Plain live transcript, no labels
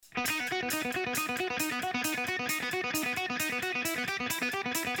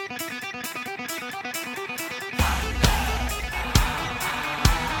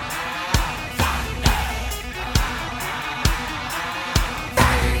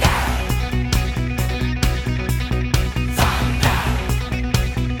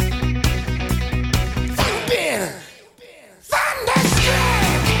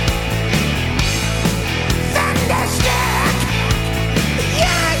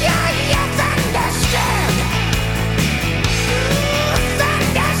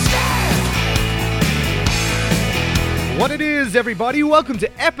What it is, everybody? Welcome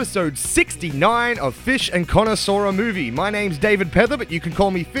to episode 69 of Fish and Connoisseur a Movie. My name's David Pether, but you can call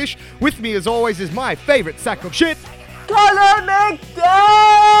me Fish. With me, as always, is my favorite sack of shit, Connor McDuff!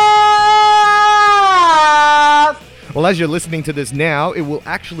 Well, as you're listening to this now, it will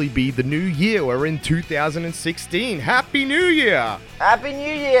actually be the new year. We're in 2016. Happy New Year! Happy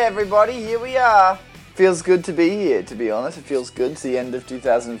New Year, everybody. Here we are. Feels good to be here, to be honest. It feels good. It's the end of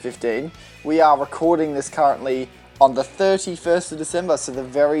 2015. We are recording this currently on the 31st of December, so the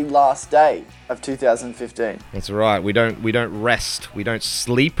very last day of 2015. That's right. We don't rest. We don't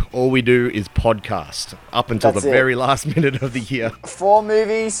sleep. All we do is podcast up until the very last minute of the year. 4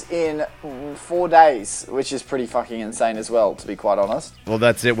 movies in 4 days, which is pretty fucking insane as well, to be quite honest. Well,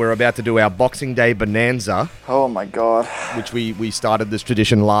 that's it. We're about to do our Boxing Day Bonanza. Oh my god. Which we started this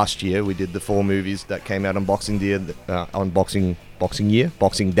tradition last year. We did the 4 movies that came out on Boxing Day,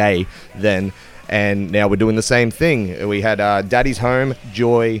 Boxing Day then. And now we're doing the same thing. We had Daddy's Home,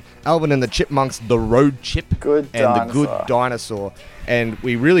 Joy, Alvin and the Chipmunks, The Road Chip, and The Good Dinosaur. And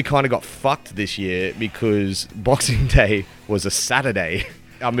we really kind of got fucked this year because Boxing Day was a Saturday.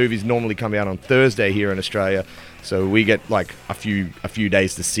 Our movies normally come out on Thursday here in Australia, so we get like a few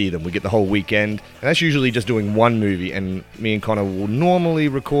days to see them. We get the whole weekend, and that's usually just doing one movie. And me and Connor will normally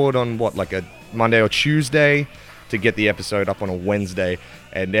record on like a Monday or Tuesday to get the episode up on a Wednesday.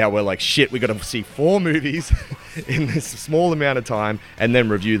 And now we're like, shit, we got to see 4 movies in this small amount of time and then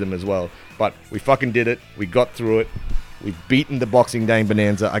review them as well. But we fucking did it. We got through it. We've beaten the Boxing Day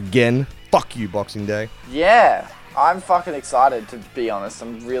Bonanza again. Fuck you, Boxing Day. Yeah, I'm fucking excited, to be honest.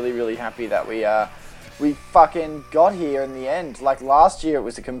 I'm really, really happy that we fucking got here in the end. Like last year, it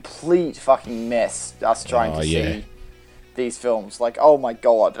was a complete fucking mess, us trying to see these films. Like, oh my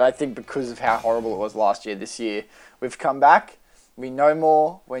god. And I think because of how horrible it was last year, this year, we've come back. We know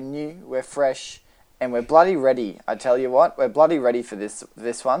more, we're new, we're fresh, and we're bloody ready. I tell you what, we're bloody ready for this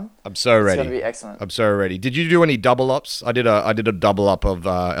one. I'm so ready. It's going to be excellent. I'm so ready. Did you do any double ups? I did a double up of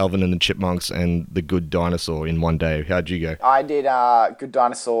Alvin and the Chipmunks and The Good Dinosaur in one day. How'd you go? I did Good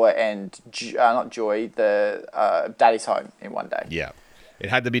Dinosaur and not Joy, the Daddy's Home in one day. Yeah, it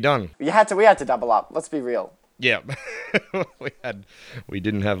had to be done. We had to double up. Let's be real. Yeah, we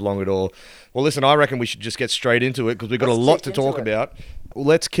didn't have long at all. Well, listen, I reckon we should just get straight into it because we've got a lot to talk about.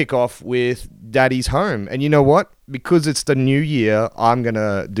 Let's kick off with Daddy's Home. And you know what? Because it's the new year, I'm going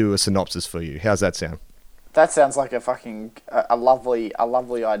to do a synopsis for you. How's that sound? That sounds like a lovely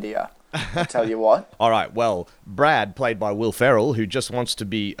idea. I tell you what. All right, well, Brad, played by Will Ferrell, who just wants to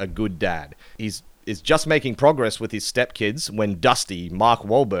be a good dad. Is just making progress with his stepkids when Dusty, Mark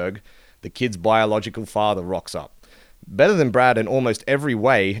Wahlberg, the kid's biological father, rocks up. Better than Brad in almost every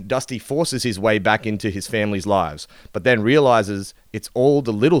way, Dusty forces his way back into his family's lives, but then realizes it's all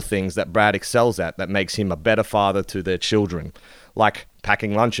the little things that Brad excels at that makes him a better father to their children, like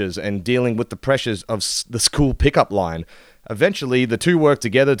packing lunches and dealing with the pressures of the school pickup line. Eventually, the two work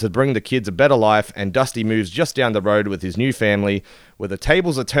together to bring the kids a better life, and Dusty moves just down the road with his new family, where the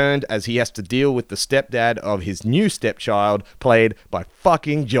tables are turned as he has to deal with the stepdad of his new stepchild, played by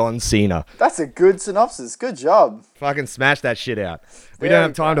fucking John Cena. That's a good synopsis. Good job. Fucking smash that shit out. We don't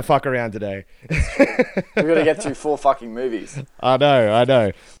have time to fuck around today. We're going to get through 4 fucking movies. I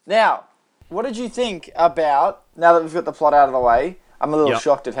know. Now, what did you think about, now that we've got the plot out of the way, I'm a little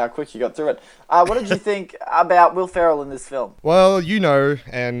shocked at how quick you got through it. What did you think about Will Ferrell in this film? Well, you know,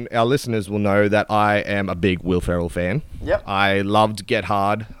 and our listeners will know that I am a big Will Ferrell fan. Yep. I loved Get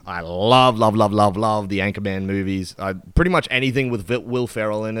Hard. I love the Anchorman movies. Pretty much anything with Will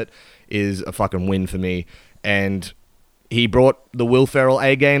Ferrell in it is a fucking win for me. And he brought the Will Ferrell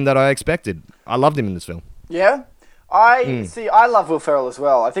A-game that I expected. I loved him in this film. Yeah? I love Will Ferrell as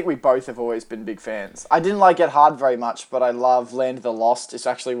well. I think we both have always been big fans. I didn't like Get Hard very much, but I love Land of the Lost. It's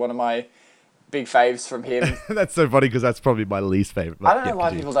actually one of my big faves from him. That's so funny because that's probably my least favorite. I don't know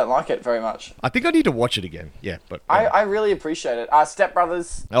why people don't like it very much. I think I need to watch it again. Yeah, but I really appreciate it. Step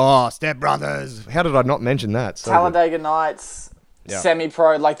Brothers. Oh, Step Brothers. How did I not mention that? Talladega Nights. Yeah.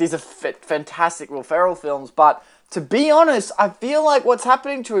 Semi-Pro. Like, these are fantastic Will Ferrell films, but to be honest, I feel like what's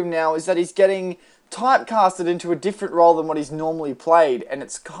happening to him now is that he's getting typecasted into a different role than what he's normally played, and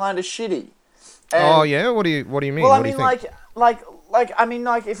it's kind of shitty. And, oh yeah, what do you mean? Well, what I mean,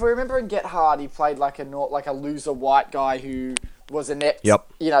 like if we remember in Get Hard, he played like a loser white guy who was inept,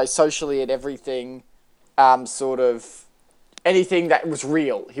 socially at everything, sort of anything that was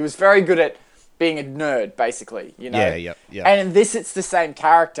real. He was very good at being a nerd, basically, Yeah. And in this, it's the same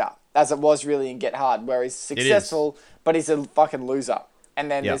character as it was really in Get Hard, where he's successful, but he's a fucking loser. And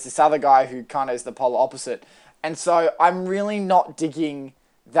then there's this other guy who kind of is the polar opposite. And so I'm really not digging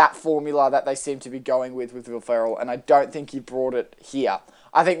that formula that they seem to be going with Will Ferrell, and I don't think he brought it here.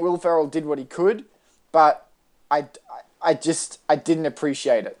 I think Will Ferrell did what he could, but I didn't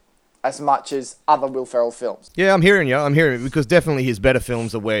appreciate it as much as other Will Ferrell films. Yeah, I'm hearing you, because definitely his better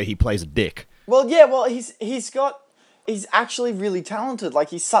films are where he plays a dick. Well, yeah, he's actually really talented. Like,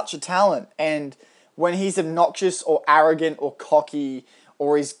 he's such a talent, and when he's obnoxious or arrogant or cocky,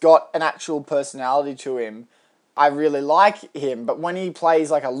 or he's got an actual personality to him, I really like him. But when he plays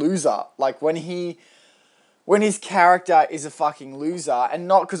like a loser, like when his character is a fucking loser, and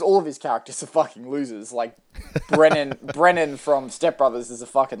not because all of his characters are fucking losers, like Brennan from Step Brothers is a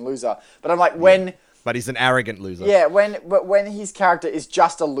fucking loser. But I'm like, but he's an arrogant loser. Yeah, when his character is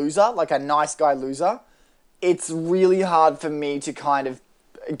just a loser, like a nice guy loser, it's really hard for me to kind of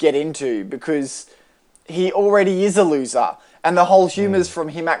get into, because he already is a loser. And the whole humor's from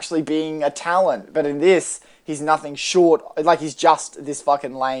him actually being a talent. But in this, he's nothing short. Like, he's just this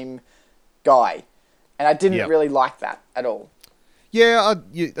fucking lame guy. And I didn't really like that at all. Yeah,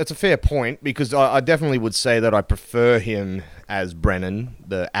 that's a fair point, because I definitely would say that I prefer him as Brennan,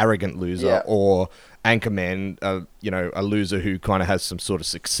 the arrogant loser, or Anchorman, a loser who kind of has some sort of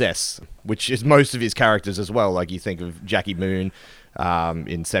success, which is most of his characters as well. Like, you think of Jackie Moon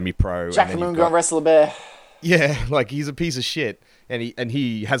in Semi-Pro. Jackie Moon going wrestle a bear. Yeah, like, he's a piece of shit, and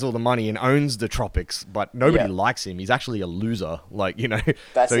he has all the money and owns the tropics, but nobody likes him. He's actually a loser, like,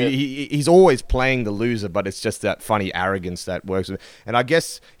 That's so he's always playing the loser, but it's just that funny arrogance that works. And I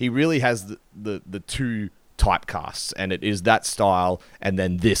guess he really has the two typecasts, and it is that style and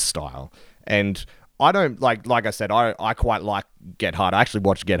then this style. And I don't like I said, I quite like Get Hard. I actually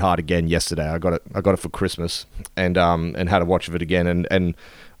watched Get Hard again yesterday. I got it for Christmas, and had a watch of it again, and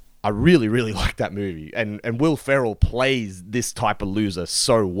I really, really like that movie. And Will Ferrell plays this type of loser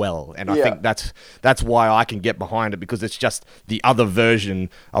so well. And I think that's why I can get behind it, because it's just the other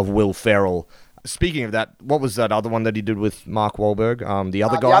version of Will Ferrell. Speaking of that, what was that other one that he did with Mark Wahlberg? The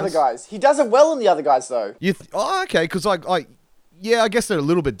Other Guys? The Other Guys. He does it well in The Other Guys, though. Okay, because I guess they're a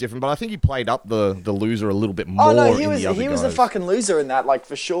little bit different, but I think he played up the loser a little bit more in The Other Guys. He was a fucking loser in that, like,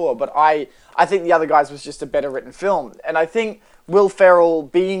 for sure. But I think The Other Guys was just a better written film. And I think Will Ferrell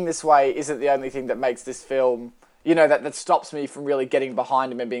being this way isn't the only thing that makes this film, that stops me from really getting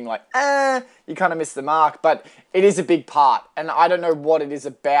behind him and being like, you kind of missed the mark. But it is a big part. And I don't know what it is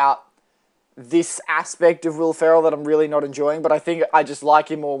about this aspect of Will Ferrell that I'm really not enjoying. But I think I just like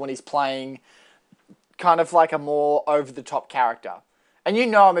him more when he's playing kind of like a more over-the-top character. And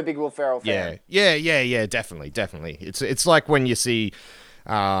I'm a big Will Ferrell fan. Yeah, definitely. It's like when you see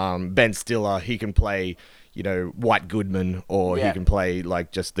Ben Stiller, he can play, White Goodman, or he can play,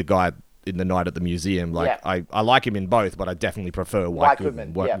 like, just the guy in The Night at the Museum. Like, I like him in both, but I definitely prefer White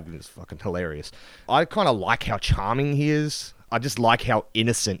Goodman. White Goodman is fucking hilarious. I kind of like how charming he is. I just like how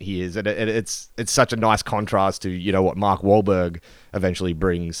innocent he is. And it's such a nice contrast to, what Mark Wahlberg eventually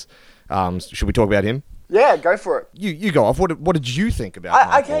brings. Should we talk about him? Yeah, go for it. You go off. What did you think about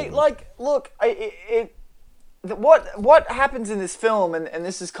Mark Wahlberg? Like, look, what happens in this film, and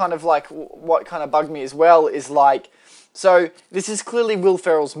this is kind of like what kind of bugged me as well, is like, so this is clearly Will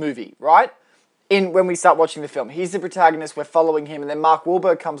Ferrell's movie, right? When we start watching the film, he's the protagonist, we're following him, and then Mark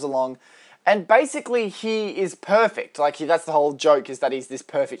Wahlberg comes along, and basically he is perfect. Like, that's the whole joke, is that he's this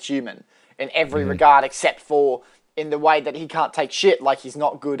perfect human in every regard, except for in the way that he can't take shit, like he's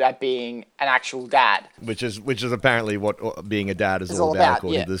not good at being an actual dad. Which is apparently what being a dad is all about,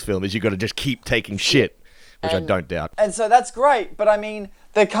 according to this film, is you got to just keep taking shit. Which I don't doubt. And so that's great, but I mean,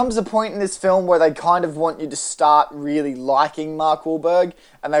 there comes a point in this film where they kind of want you to start really liking Mark Wahlberg,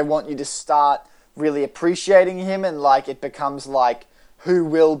 and they want you to start really appreciating him, and like it becomes like, who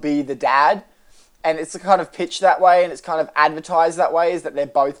will be the dad? And it's kind of pitched that way, and it's kind of advertised that way, is that they're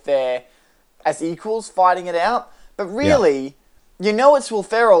both there as equals fighting it out. But really, it's Will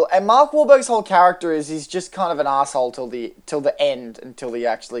Ferrell, and Mark Wahlberg's whole character is he's just kind of an asshole till the end, until he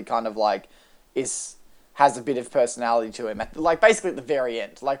actually kind of like has a bit of personality to him. Basically at the very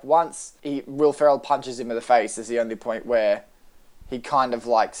end. Like, once Will Ferrell punches him in the face is the only point where he kind of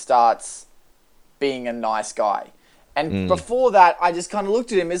like starts being a nice guy. And before that, I just kind of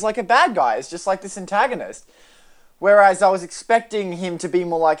looked at him as like a bad guy. It's just like this antagonist. Whereas I was expecting him to be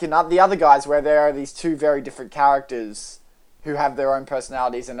more like in the other guys, where there are these two very different characters who have their own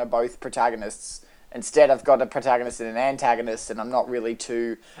personalities and are both protagonists. Instead, I've got a protagonist and an antagonist, and I'm not really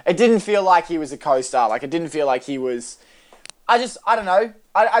too... It didn't feel like he was a co-star. Like, it didn't feel like he was... I don't know.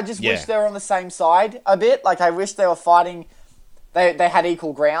 I just wish they were on the same side a bit. Like, I wish they were fighting... They had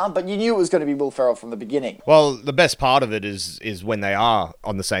equal ground, but you knew it was going to be Will Ferrell from the beginning. Well, the best part of it is when they are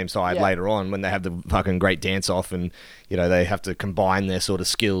on the same side later on, when they have the fucking great dance-off and, you know, they have to combine their sort of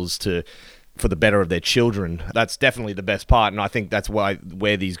skills for the better of their children. That's definitely the best part, and I think that's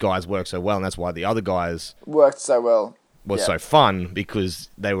where these guys work so well, and that's why the other guys... worked so well. Was so fun, because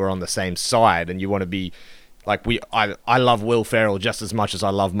they were on the same side, and you want to be... Like, I love Will Ferrell just as much as I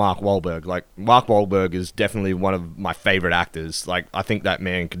love Mark Wahlberg. Like, Mark Wahlberg is definitely one of my favorite actors. Like, I think that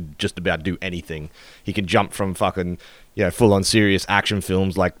man can just about do anything. He can jump from fucking, you know, full-on serious action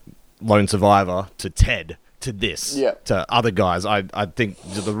films like Lone Survivor to Ted to this, to other guys. I think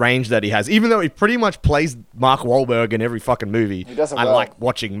the range that he has, even though he pretty much plays Mark Wahlberg in every fucking movie, I like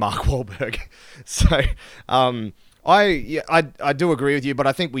watching Mark Wahlberg. So, I do agree with you, but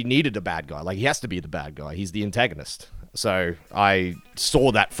I think we needed a bad guy. Like, he has to be the bad guy. He's the antagonist. So I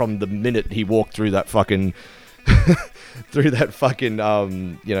saw that from the minute he walked through that fucking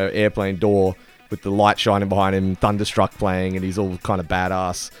airplane door with the light shining behind him, Thunderstruck playing, and he's all kind of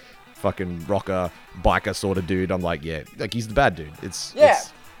badass, fucking rocker, biker sort of dude. I'm like, like, he's the bad dude. It's clear.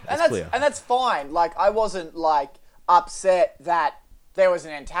 And that's fine. Like, I wasn't like upset that there was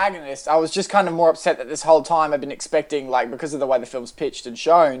an antagonist. I was just kind of more upset that this whole time I've been expecting, like, because of the way the film's pitched and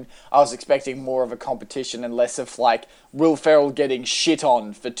shown, I was expecting more of a competition and less of, like, Will Ferrell getting shit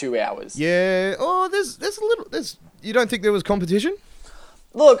on for 2 hours. Yeah. Oh, you don't think there was competition?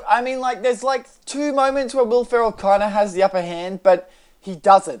 Look, I mean, like, there's, like, 2 moments where Will Ferrell kind of has the upper hand, but he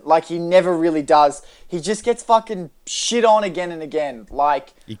doesn't. Like, he never really does. He just gets fucking shit on again and again.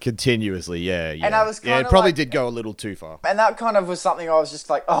 Like... He continuously, yeah. And I was kind of it probably did go a little too far. And that kind of was something I was just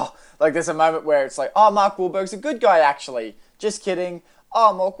like, oh... Like, there's a moment where it's like, oh, Mark Wahlberg's a good guy, actually. Just kidding.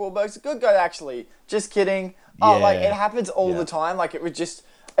 Oh, Mark Wahlberg's a good guy, actually. Just kidding. Oh, like, it happens all the time. Like, it was just...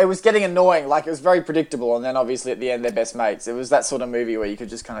 It was getting annoying. Like, it was very predictable. And then, obviously, at the end, they're best mates. It was that sort of movie where you could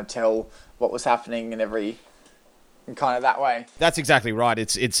just kind of tell what was happening in every... kind of that way. That's exactly right.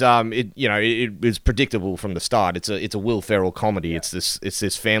 It was predictable from the start. It's a Will Ferrell comedy. Yeah. It's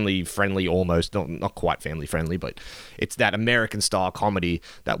this family friendly, almost not quite family friendly, but it's that American style comedy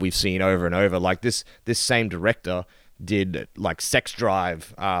that we've seen over and over. Like this same director did like Sex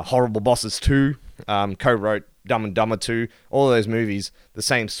Drive, Horrible Bosses 2, co-wrote Dumb and Dumber 2, all those movies, the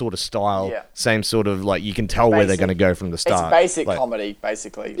same sort of style, same sort of, like, you can tell where they're going to go from the start. It's basic comedy,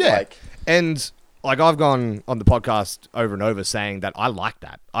 basically. Yeah. Like, I've gone on the podcast over and over saying that I like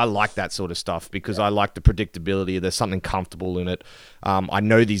that. I like that sort of stuff because I like the predictability. There's something comfortable in it. I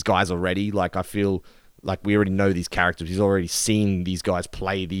know these guys already. Like, I feel like we already know these characters. We've already seen these guys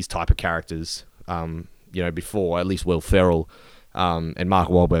play these type of characters, before, at least Will Ferrell. And Mark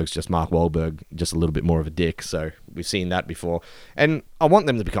Wahlberg's just Mark Wahlberg, just a little bit more of a dick. So we've seen that before. And I want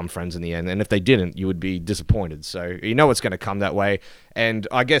them to become friends in the end. And if they didn't, you would be disappointed. So you know it's going to come that way. And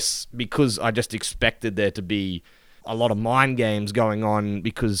I guess because I just expected there to be a lot of mind games going on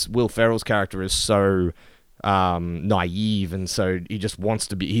because Will Ferrell's character is so naive, and so he just wants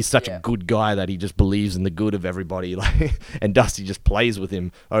to be, he's such a good guy that he just believes in the good of everybody. And Dusty just plays with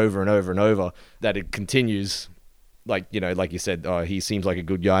him over and over and over, that it continues. Like you said, he seems like a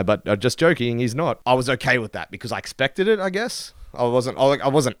good guy, but just joking, he's not. I was okay with that because I expected it, I guess. I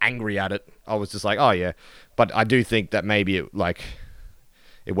wasn't angry at it. I was just like, oh yeah. But I do think that maybe it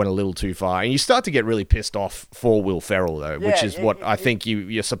went a little too far. And you start to get really pissed off for Will Ferrell, though, which is what I think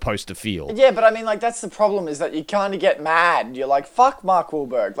you're supposed to feel. Yeah, but I mean, like, that's the problem, is that you kind of get mad. You're like, fuck Mark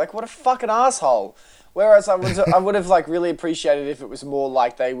Wahlberg. Like, what a fucking asshole. Whereas I would have, like, really appreciated if it was more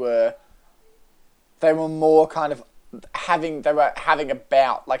like they were more kind of having a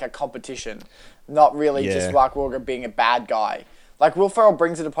bout, like a competition, not really just Mark Wahlberg being a bad guy. Like, Will Ferrell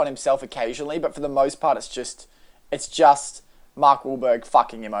brings it upon himself occasionally, but for the most part, it's just Mark Wahlberg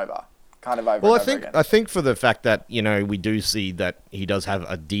fucking him over, kind of over. Well, I think for the fact that we do see that he does have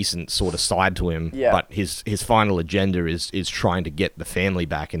a decent sort of side to him, but his final agenda is trying to get the family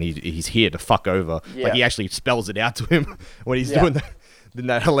back, and he's here to fuck over. Like, he actually spells it out to him when he's doing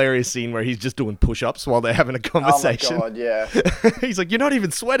that hilarious scene where he's just doing push-ups while they're having a conversation. Oh my God, yeah. He's like, you're not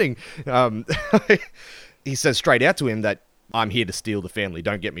even sweating. He says straight out to him that I'm here to steal the family.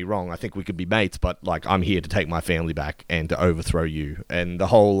 Don't get me wrong. I think we could be mates, but like, I'm here to take my family back and to overthrow you. And the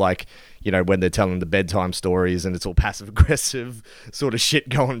whole, like, you know, when they're telling the bedtime stories and it's all passive aggressive sort of shit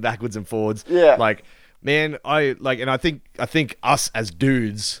going backwards and forwards. Yeah. Like, man, I think us as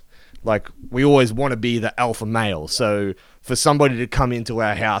dudes, like, we always want to be the alpha male. So for somebody to come into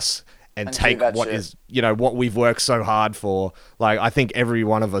our house and take what shit is, you know, what we've worked so hard for, like, I think every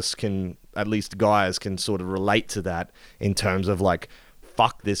one of us can, at least guys, can sort of relate to that in terms of, like,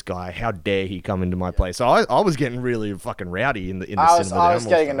 fuck this guy, how dare he come into my place. So I was getting really fucking rowdy in the cinema. I was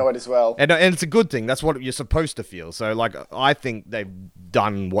getting annoyed as well. And it's a good thing. That's what you're supposed to feel. So, like, I think they've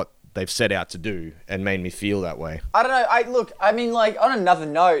done what they've set out to do and made me feel that way. I don't know. I mean, like, on another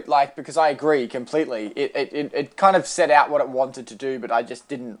note, like, because I agree completely, it kind of set out what it wanted to do, but I just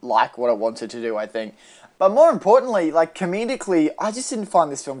didn't like what it wanted to do, I think. But more importantly, like, comedically, I just didn't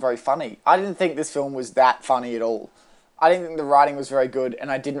find this film very funny. I didn't think this film was that funny at all. I didn't think the writing was very good, and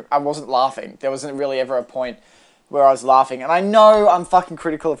I wasn't laughing. There wasn't really ever a point where I was laughing. And I know I'm fucking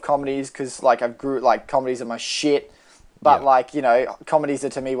critical of comedies, because, like, comedies are my shit. But, like, you know, comedies are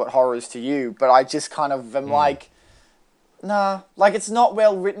to me what horror is to you. But I just kind of am like, nah. Like, it's not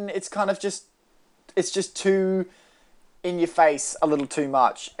well written. It's kind of just, it's just too in your face a little too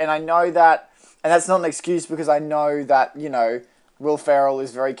much. And I know that, and that's not an excuse, because I know that, you know, Will Ferrell is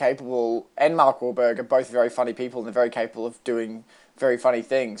very capable, and Mark Wahlberg are both very funny people and they're very capable of doing very funny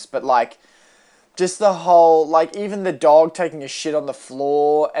things. But, like, just the whole, like, even the dog taking a shit on the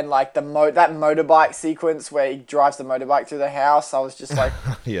floor, and, like, that motorbike sequence where he drives the motorbike through the house, I was just like...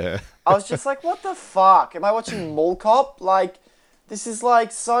 Yeah. I was just like, what the fuck? Am I watching Mall Cop? Like, this is,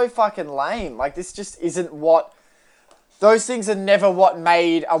 like, so fucking lame. Like, this just isn't what... Those things are never what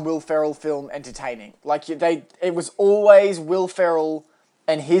made a Will Ferrell film entertaining. Like, it was always Will Ferrell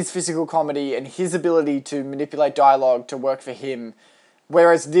and his physical comedy and his ability to manipulate dialogue to work for him.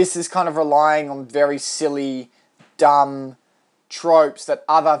 Whereas this is kind of relying on very silly, dumb tropes that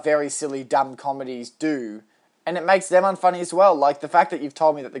other very silly, dumb comedies do. And it makes them unfunny as well. Like, the fact that you've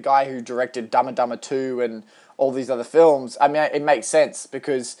told me that the guy who directed Dumb and Dumber 2 and all these other films, I mean, it makes sense,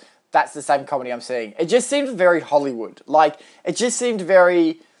 because that's the same comedy I'm seeing. It just seemed very Hollywood. Like, it just seemed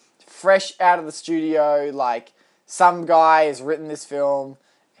very fresh out of the studio. Like, some guy has written this film.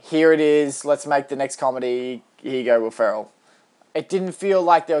 Here it is. Let's make the next comedy. Here you go, Will Ferrell. It didn't feel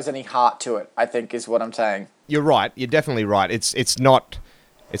like there was any heart to it, I think, is what I'm saying. You're right. You're definitely right. It's not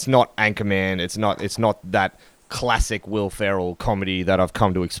Anchorman. It's not that classic Will Ferrell comedy that I've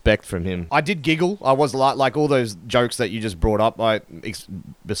come to expect from him. I did giggle. I was like all those jokes that you just brought up.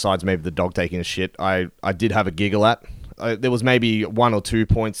 Besides maybe the dog taking a shit, I did have a giggle at. There was maybe 1 or 2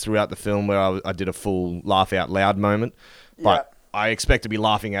 points throughout the film where I did a full laugh out loud moment, but I expect to be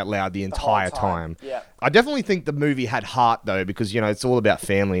laughing out loud the entire time. Yeah. I definitely think the movie had heart, though, because, you know, it's all about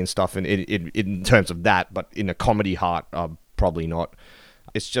family and stuff, and in terms of that, but in a comedy heart, probably not.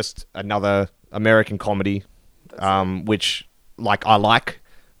 It's just another American comedy, which, like, I like,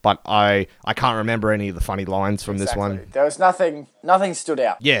 but I can't remember any of the funny lines from this one. There was nothing stood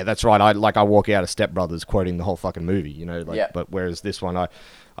out. Yeah, that's right. I walk out of Step Brothers quoting the whole fucking movie, you know, but whereas this one, I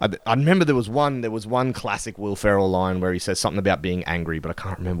remember there was one classic Will Ferrell line where he says something about being angry, but I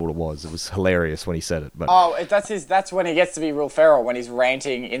can't remember what it was. It was hilarious when he said it. But that's when he gets to be Will Ferrell, when he's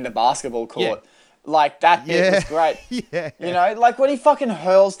ranting in the basketball court. Yeah. Like, that bit was great. Yeah. You know, like when he fucking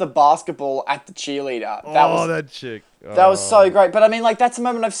hurls the basketball at the cheerleader. That chick. That was so great. But I mean, like, that's a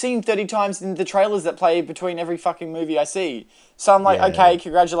moment I've seen 30 times in the trailers that play between every fucking movie I see. So I'm like, okay,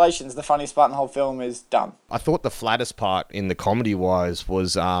 congratulations. The funniest part in the whole film is done. I thought the flattest part in the comedy-wise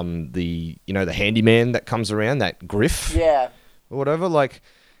was the handyman that comes around, that Griff. Yeah. Or whatever. Like,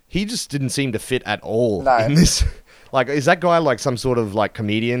 he just didn't seem to fit at all in this. Like, is that guy like some sort of like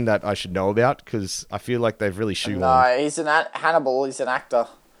comedian that I should know about? Because I feel like they've really shoehorned. No, he's Hannibal. He's an actor.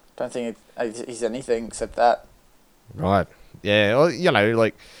 Don't think he's anything except that. Right. Yeah. Well, you know,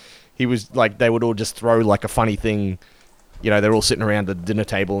 like, he was like, they would all just throw like a funny thing. You know, they're all sitting around the dinner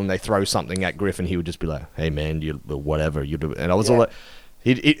table and they throw something at Griff and he would just be like, "Hey man, you whatever you do." And I was all like,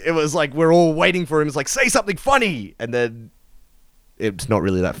 it was like we're all waiting for him. It's like, say something funny, and then it's not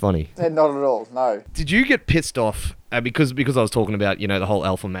really that funny. Not at all. No. Did you get pissed off because I was talking about, you know, the whole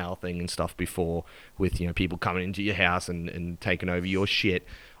alpha male thing and stuff before, with, you know, people coming into your house and taking over your shit?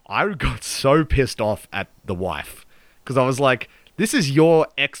 I got so pissed off at the wife because I was like, this is your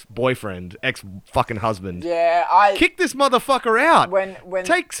ex-boyfriend, ex-fucking husband. Yeah, kick this motherfucker out. When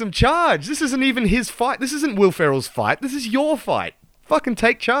take some charge. This isn't even his fight. This isn't Will Ferrell's fight. This is your fight. Fucking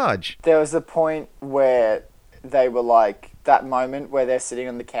take charge. There was a point where they were like, that moment where they're sitting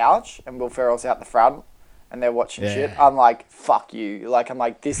on the couch and Will Ferrell's out the front and they're watching shit, I'm like, fuck you. Like, I'm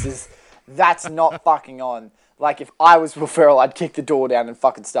like, that's not fucking on. Like, if I was Will Ferrell, I'd kick the door down and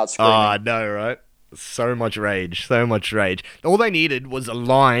fucking start screaming. Oh, I know, right? So much rage. All they needed was a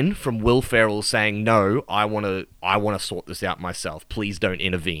line from Will Ferrell saying, "No, I want to sort this out myself. Please don't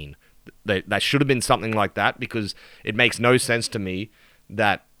intervene." That should have been something like that, because it makes no sense to me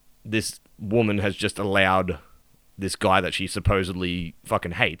that this woman has just allowed this guy that she supposedly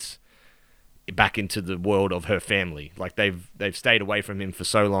fucking hates back into the world of her family. Like, they've stayed away from him for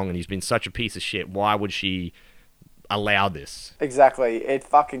so long, and he's been such a piece of shit. Why would she allow this? Exactly. It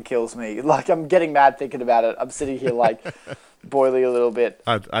fucking kills me. Like, I'm getting mad thinking about it. I'm sitting here like boiling a little bit.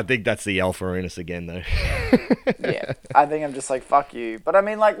 I think that's the alpha in us again, though. Yeah, I think I'm just like, fuck you. But I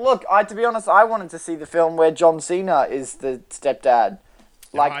mean, like, look, to be honest, I wanted to see the film where John Cena is the stepdad.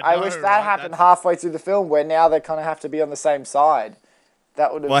 Like, I wish that happened halfway through the film, where now they kind of have to be on the same side.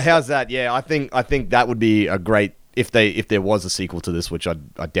 That would have. Well, how's that? Yeah, I think that would be a great. If there was a sequel to this, which I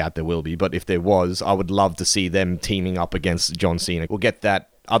doubt there will be, but if there was, I would love to see them teaming up against John Cena. We'll get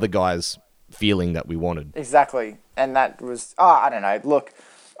that other guy's feeling that we wanted. Exactly. And that was, I don't know. Look,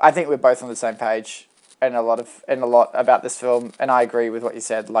 I think we're both on the same page and a lot about this film, and I agree with what you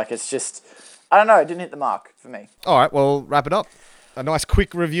said. Like, it's just, I don't know, it didn't hit the mark for me. All right, well, wrap it up. A nice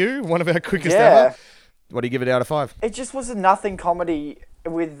quick review, one of our quickest ever. What do you give it out of 5? It just was a nothing comedy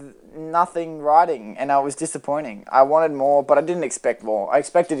with nothing writing, and I was disappointing. I wanted more, but I didn't expect more. I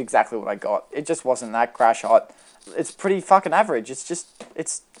expected exactly what I got. It just wasn't that crash hot. It's pretty fucking average.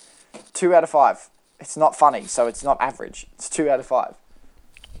 It's 2 out of 5. It's not funny, so it's not average. It's 2 out of 5.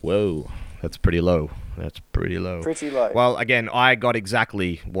 Whoa, that's pretty low. Pretty low. Well, again, I got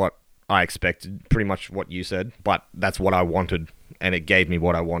exactly what I expected, pretty much what you said, but that's what I wanted, and it gave me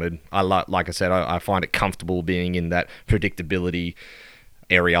what I wanted. Like I said, I find it comfortable being in that predictability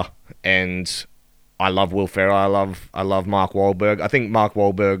area, and I love Will Ferrell. I love Mark Wahlberg. I think Mark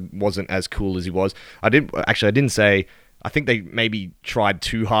Wahlberg wasn't as cool as he was. I didn't say. I think they maybe tried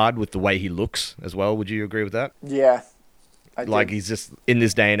too hard with the way he looks as well. Would you agree with that? Yeah. Like, he's just, in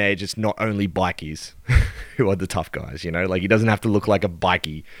this day and age, it's not only bikies who are the tough guys, you know? Like, he doesn't have to look like a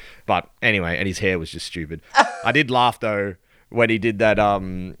bikie. But anyway, and his hair was just stupid. I did laugh, though, when he did that,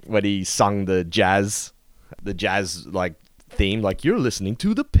 when he sung the jazz, like, theme, like, "You're listening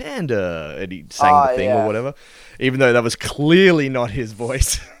to the Panda," and he sang the thing or whatever, even though that was clearly not his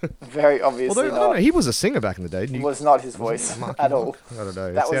voice. Very obviously. Although, I don't know, he was a singer back in the day. It was not his voice at all. I don't know.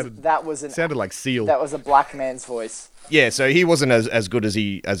 It sounded like Seal. That was a black man's voice. Yeah, so he wasn't as good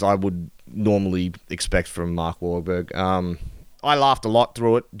as I would normally expect from Mark Wahlberg. I laughed a lot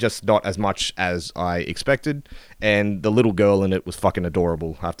through it, just not as much as I expected, and the little girl in it was fucking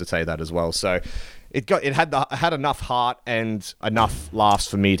adorable. I have to say that as well. So it had enough heart and enough laughs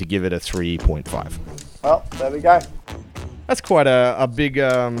for me to give it a 3.5. Well, there we go. That's quite a big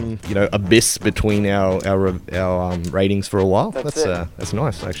abyss between our ratings for a while. That's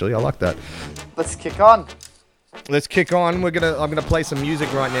nice, actually. I like that. Let's kick on. I'm gonna play some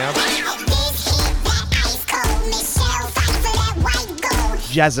music right now.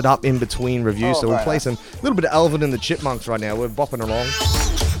 Jazz it up in between reviews, so we'll play a little bit of Alvin and the Chipmunks right now. We're bopping along.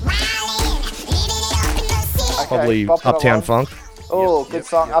 Okay, probably Uptown Funk. Oh, good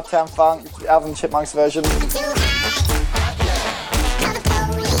song, yep. Uptown Funk, Alvin and Chipmunks version.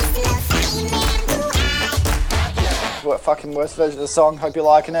 What fucking worst version of the song? Hope you're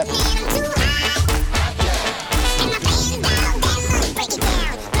liking it.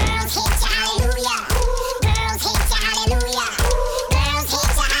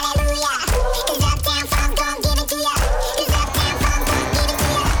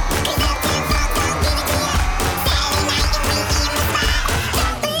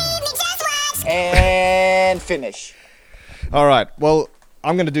 And finish. All right. Well,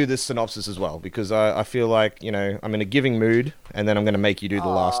 I'm going to do this synopsis as well, because I feel like, you know, I'm in a giving mood, and then I'm going to make you do the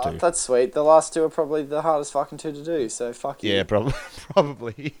last two. That's sweet. The last two are probably the hardest fucking two to do, so fuck you. Yeah,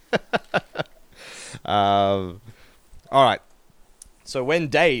 probably. All right. So when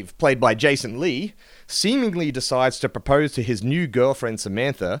Dave, played by Jason Lee, seemingly decides to propose to his new girlfriend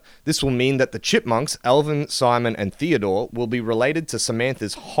Samantha, this will mean that the Chipmunks, Alvin, Simon, and Theodore, will be related to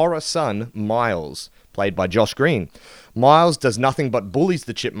Samantha's horror son, Miles, played by Josh Green. Miles does nothing but bullies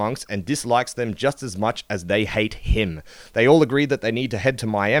the Chipmunks and dislikes them just as much as they hate him. They all agree that they need to head to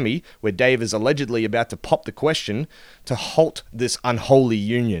Miami, where Dave is allegedly about to pop the question, to halt this unholy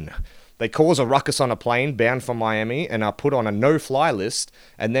union. They cause a ruckus on a plane bound for Miami and are put on a no-fly list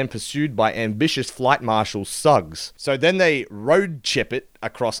and then pursued by ambitious flight marshal Suggs. So then they road chip it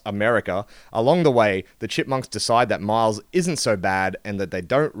across America. Along the way, the Chipmunks decide that Miles isn't so bad and that they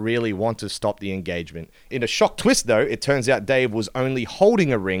don't really want to stop the engagement. In a shock twist, though, it turns out Dave was only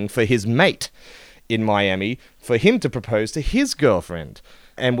holding a ring for his mate in Miami for him to propose to his girlfriend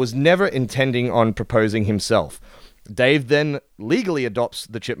and was never intending on proposing himself. Dave then legally adopts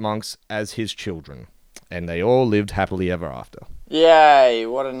the Chipmunks as his children, and they all lived happily ever after. Yay,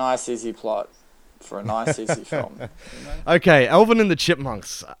 what a nice, easy plot for a nice, easy film. You know? Okay, Alvin and the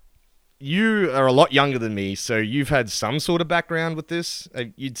Chipmunks. You are a lot younger than me, so you've had some sort of background with this.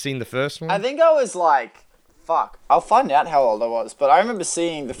 You'd seen the first one? I think I was like, fuck, I'll find out how old I was, but I remember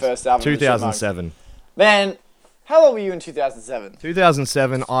seeing the first album. 2007. Man, how old were you in 2007?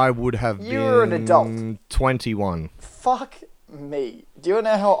 2007, I would have been... You were an adult. 21. Fuck me. Do you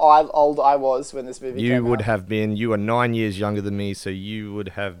know how old I was when this movie came out? You would have been... You are 9 years younger than me, so you would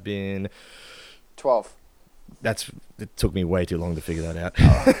have been... 12. It took me way too long to figure that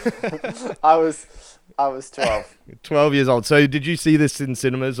out. I was 12. 12 years old. So did you see this in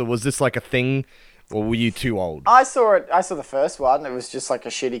cinemas, or was this like a thing, or were you too old? I saw the first one. It was just like a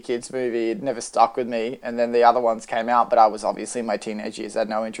shitty kids movie. It never stuck with me. And then the other ones came out, but I was obviously in my teenage years. I had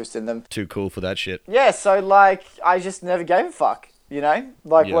no interest in them. Too cool for that shit. Yeah, so like, I just never gave a fuck. You know?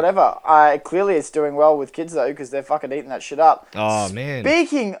 Like, yeah. Whatever. Clearly it's doing well with kids, though, because they're fucking eating that shit up. Oh, man.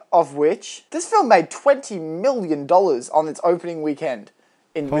 Speaking of which, this film made $20 million on its opening weekend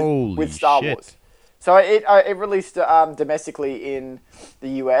with Star Wars. So it released domestically in the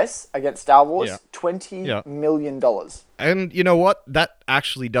US against Star Wars, $20 million. And you know what? That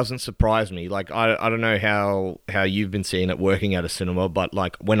actually doesn't surprise me. Like, I don't know how you've been seeing it working at a cinema, but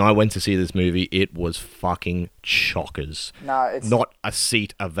like when I went to see this movie, it was fucking chockers. No, it's not a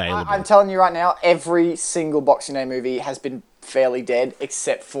seat available. I'm telling you right now, every single Boxing Day movie has been fairly dead,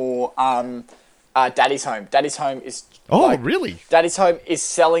 except for Daddy's Home. Daddy's Home is... really? Daddy's Home is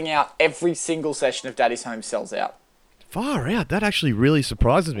selling out. Every single session of Daddy's Home sells out. Far out. That actually really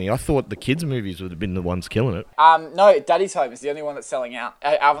surprises me. I thought the kids' movies would have been the ones killing it. No, Daddy's Home is the only one that's selling out.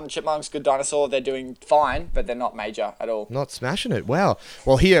 Alvin and the Chipmunks, Good Dinosaur, they're doing fine, but they're not major at all. Not smashing it. Wow.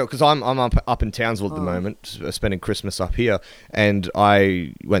 Well, here, because I'm up in Townsville at the moment, spending Christmas up here, and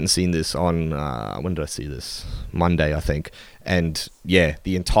I went and seen this on, when did I see this? Monday, I think. And yeah,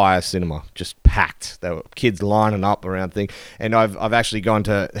 the entire cinema just packed. There were kids lining up around thing. And I've actually gone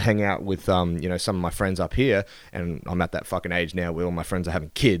to hang out with some of my friends up here, and I'm at that fucking age now where all my friends are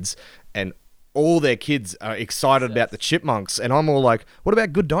having kids, and all their kids are excited about the Chipmunks, and I'm all like, what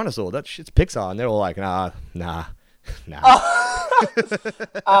about Good Dinosaur? That shit's Pixar. And they're all like, nah.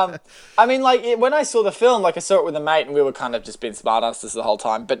 I mean, like, when I saw the film, like, I saw it with a mate, and we were kind of just being smartasses the whole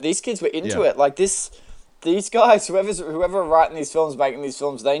time, but these kids were into it. Like, these guys, whoever are writing these films, making these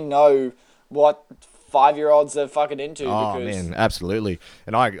films, they know what 5-year-olds are fucking into. Oh, man, absolutely.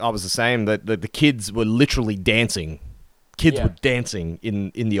 And I was the same. That the kids were literally dancing. Kids were dancing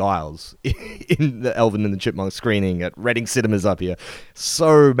in the aisles in the Alvin and the Chipmunks screening at Reading Cinemas up here.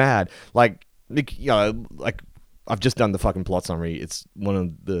 So mad. Like, like I've just done the fucking plot summary. It's one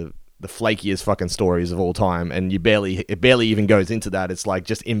of the flakiest fucking stories of all time, and it barely even goes into that. It's like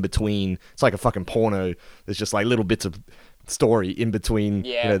just in between. It's like a fucking porno. There's just like little bits of story in between,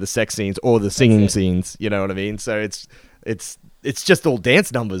 the sex scenes or the singing scenes. You know what I mean? So it's just all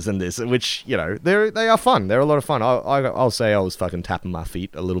dance numbers in this, which they are fun. They're a lot of fun. I'll say I was fucking tapping my feet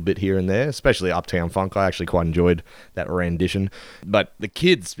a little bit here and there, especially Uptown Funk. I actually quite enjoyed that rendition. But the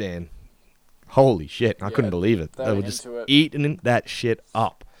kids, man, holy shit! I couldn't believe it. They were just eating that shit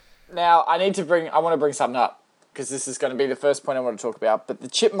up. Now, I want to bring something up, because this is going to be the first point I want to talk about, but the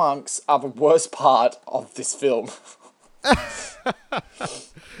Chipmunks are the worst part of this film.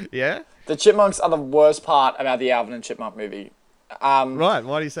 Yeah? The Chipmunks are the worst part about the Alvin and Chipmunk movie. Right,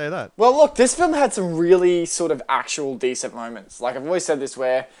 why do you say that? Well, look, this film had some really sort of actual decent moments. Like, I've always said this,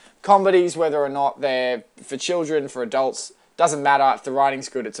 where comedies, whether or not they're for children, for adults, doesn't matter. If the writing's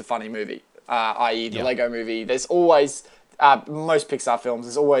good, it's a funny movie, i.e. the Lego movie. There's always... most Pixar films,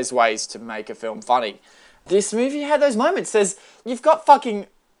 there's always ways to make a film funny. This movie had those moments. You've got fucking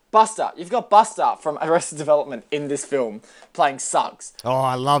Buster. You've got Buster from Arrested Development in this film playing Suggs. Oh,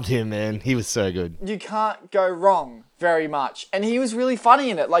 I loved him, man. He was so good. You can't go wrong very much. And he was really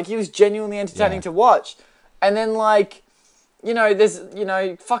funny in it. Like, he was genuinely entertaining to watch. And then, like, there's,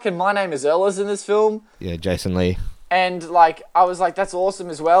 fucking My Name is Earl is in this film. Yeah, Jason Lee. And, like, I was like, that's awesome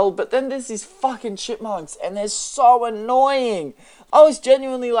as well. But then there's these fucking chipmunks, and they're so annoying. I was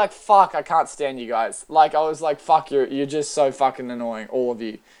genuinely like, fuck, I can't stand you guys. Like, I was like, fuck, you're just so fucking annoying, all of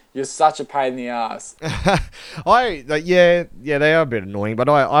you. You're such a pain in the ass. Yeah, they are a bit annoying, but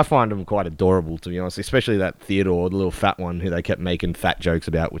I find them quite adorable, to be honest. Especially that Theodore, the little fat one, who they kept making fat jokes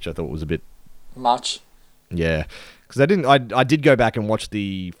about, which I thought was a bit... Much. Yeah. Because I did go back and watch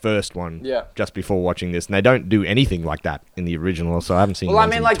the first one just before watching this, and they don't do anything like that in the original, so I haven't seen. Well, I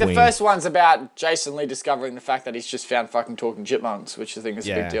mean, like the first one's about Jason Lee discovering the fact that he's just found fucking talking chipmunks, which I think is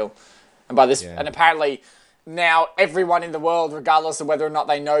a big deal. And by this, and apparently now everyone in the world, regardless of whether or not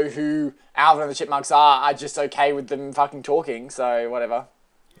they know who Alvin and the Chipmunks are just okay with them fucking talking. So whatever.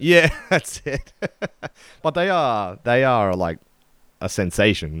 Yeah, that's it. But they are like a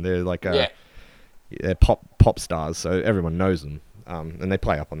sensation. They're like they're pop stars, so everyone knows them, and they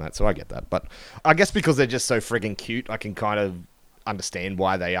play up on that, so I get that. But I guess because they're just so friggin' cute, I can kind of understand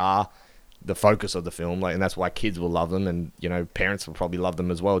why they are the focus of the film, like, and that's why kids will love them, and parents will probably love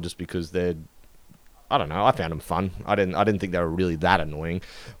them as well, just because they're... I don't know. I found them fun. I didn't think they were really that annoying.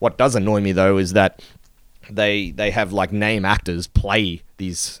 What does annoy me though is that they have like name actors play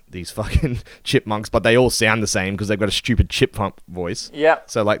these fucking chipmunks, but they all sound the same because they've got a stupid chipmunk voice. Yeah.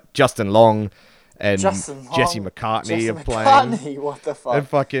 So like Justin Long and Jesse McCartney are playing. What the fuck? And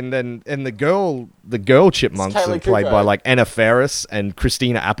fucking and the girl chipmunks are played by like Anna Faris and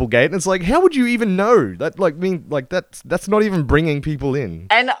Christina Applegate. And it's like, how would you even know that? That's not even bringing people in.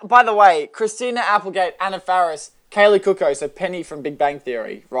 And by the way, Christina Applegate, Anna Faris, Kaylee Cuoco, so Penny from Big Bang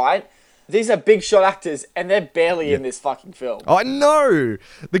Theory, right? These are big shot actors, and they're barely in this fucking film. I know!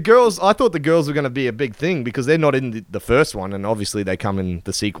 I thought the girls were going to be a big thing, because they're not in the first one, and obviously they come in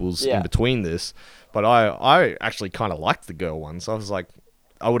the sequels in between this. But I actually kind of liked the girl ones. I was like,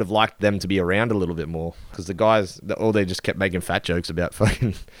 I would have liked them to be around a little bit more, because the guys, they just kept making fat jokes about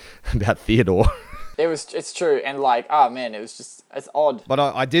about Theodore. It's true, and like, oh man, it's odd. But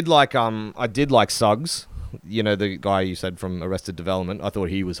I did like Suggs. The guy you said from Arrested Development. I thought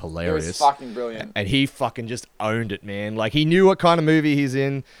he was hilarious. He was fucking brilliant. And he fucking just owned it, man. Like, he knew what kind of movie he's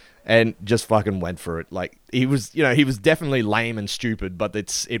in and just fucking went for it. Like, he was definitely lame and stupid, but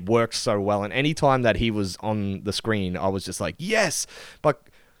it works so well. And any time that he was on the screen, I was just like, yes! But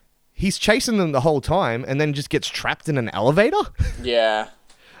he's chasing them the whole time and then just gets trapped in an elevator? Yeah.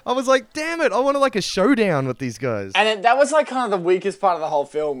 I was like, damn it, I want a showdown with these guys. And that was like kind of the weakest part of the whole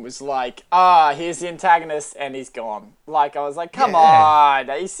film, was like, here's the antagonist and he's gone. Like, I was like, come on,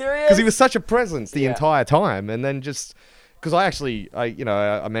 are you serious? Because he was such a presence the entire time, and then just... Because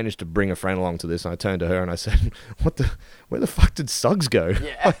I managed to bring a friend along to this, and I turned to her and I said, where the fuck did Suggs go?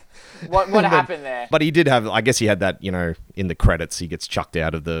 Yeah. What happened there? But he did have, I guess he had that, in the credits, he gets chucked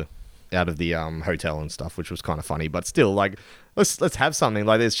out of the hotel and stuff, which was kind of funny. But still, like, let's have something.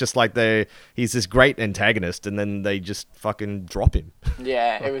 Like, it's just like he's this great antagonist, and then they just fucking drop him.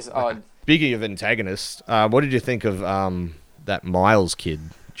 Yeah, it was odd. Speaking of antagonists, what did you think of that Miles kid,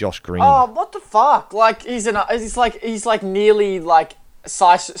 Josh Green? Oh, what the fuck? Like, he's like nearly like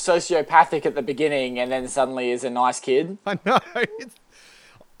sociopathic at the beginning, and then suddenly is a nice kid. I know.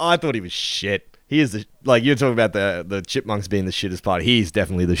 I thought he was shit. He is you're talking about the chipmunks being the shittest part. He's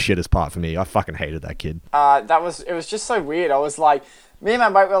definitely the shittest part for me. I fucking hated that kid. It was just so weird. I was like, me and my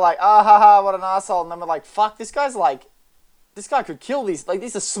mate were like, haha, what an asshole. And then we're like, fuck, this guy could kill these. Like,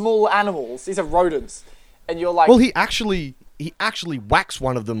 these are small animals. These are rodents. And you're like... Well, he actually whacks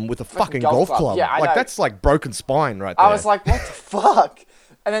one of them with a fucking golf club. Yeah, I know. That's like broken spine right there. I was like, what the fuck?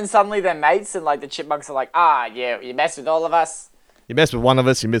 And then suddenly they're mates, and like the chipmunks are like, yeah, you mess with all of us. You mess with one of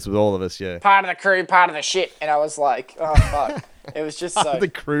us, you mess with all of us, yeah. Part of the crew, part of the ship. And I was like, oh, fuck. It was just so... the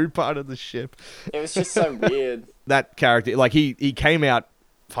crew, part of the ship. It was just so weird. That character, like, he came out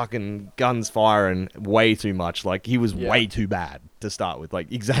fucking guns firing way too much. Like, he was way too bad to start with.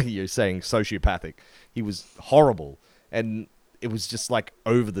 Like, exactly you're saying, sociopathic. He was horrible. And it was just, like,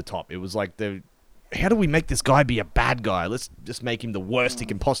 over the top. It was like, how do we make this guy be a bad guy? Let's just make him the worst he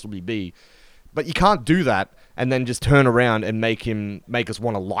can possibly be. But you can't do that and then just turn around and make us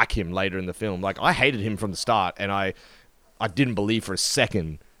want to like him later in the film. Like, I hated him from the start, and I didn't believe for a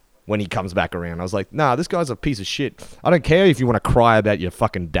second when he comes back around. I was like, nah, this guy's a piece of shit. I don't care if you want to cry about your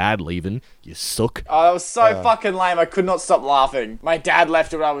fucking dad leaving. You suck. Oh, that was so fucking lame. I could not stop laughing. My dad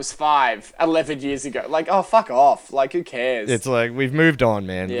left when I was 11 years ago. Like, oh, fuck off. Like, who cares? It's like, we've moved on,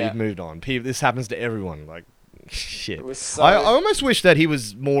 man. Yeah. We've moved on. This happens to everyone. Like, shit. It was so... I almost wish that he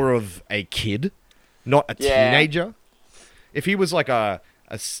was more of a kid, not a teenager. If he was like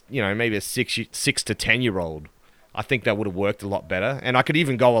maybe a 6 to 10 year old, I think that would have worked a lot better. And I could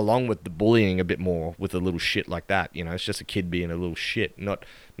even go along with the bullying a bit more with a little shit like that. You know, it's just a kid being a little shit, not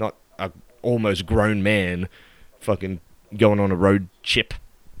a almost grown man fucking going on a road chip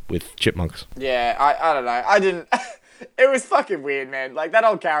with chipmunks. Yeah, I don't know. I didn't... It was fucking weird, man. Like, that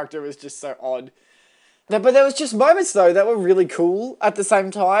old character was just so odd. But there was just moments, though, that were really cool at the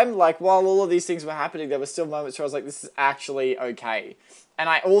same time. Like, while all of these things were happening, there were still moments where I was like, this is actually okay. And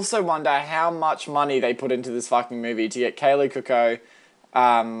I also wonder how much money they put into this fucking movie to get Kaylee Cuoco.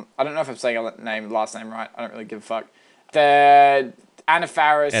 I don't know if I'm saying her last name right. I don't really give a fuck. The Anna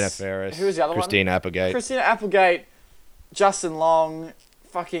Faris. Who was the other Christina one? Applegate. Christina Applegate. Justin Long.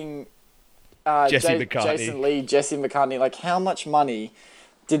 Fucking... Jesse McCartney. Jason Lee, Jesse McCartney. Like, how much money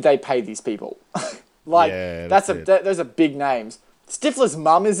did they pay these people? Like, yeah, those are big names. Stifler's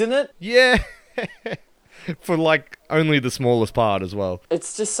mum is in it. Yeah. For, like, only the smallest part as well.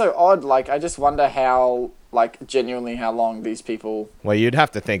 It's just so odd. Like, I just wonder how, like, genuinely how long these people... Well, you'd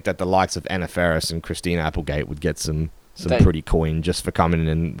have to think that the likes of Anna Faris and Christina Applegate would get some pretty coin just for coming in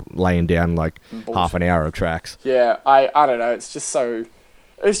and laying down, like, half an hour of tracks. Yeah, I don't know. It's just so...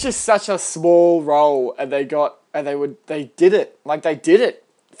 It's just such a small role, and they did it. Like, they did it.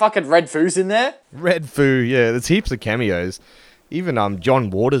 Fucking Red Foo's in there. Red Foo, yeah. There's heaps of cameos. Even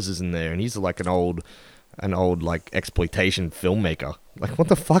John Waters is in there, and he's like an old like exploitation filmmaker. Like, what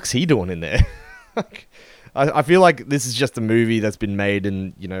the fuck's he doing in there? I feel like this is just a movie that's been made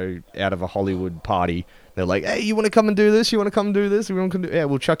in, you know, out of a Hollywood party. They're like, hey, you want to come and do this? You want to come and do this? Yeah,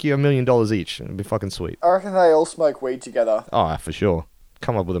 we'll chuck you $1 million each. It'll be fucking sweet. I reckon they all smoke weed together. Oh, for sure.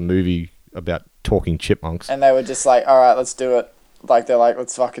 Come up with a movie about talking chipmunks. And they were just like, all right, let's do it. Like, they're like,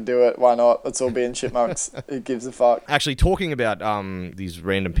 let's fucking do it. Why not? Let's all be in chipmunks. Who gives a fuck? Actually, talking about these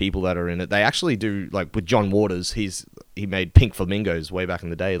random people that are in it, they actually do, like, with John Waters, he made Pink Flamingos way back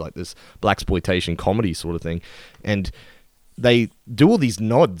in the day, like this blaxploitation comedy sort of thing. And they do all these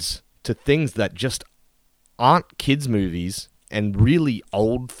nods to things that just aren't kids' movies and really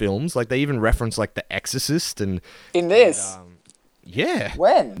old films. Like, they even reference, like, The Exorcist and... In this? Yeah.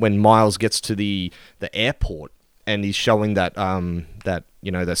 When Miles gets to the airport and he's showing that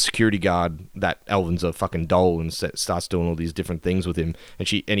you know, the security guard that Alvin's a fucking doll and starts doing all these different things with him, and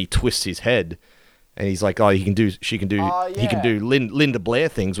he twists his head and he's like, oh, he can do Linda Blair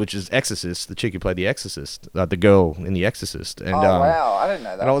things, which is Exorcist, the chick who played the Exorcist, the girl in the Exorcist. And wow, I didn't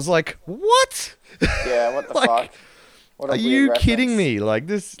know that. And I was like, what? Yeah, what the like, fuck? Are you kidding me? Like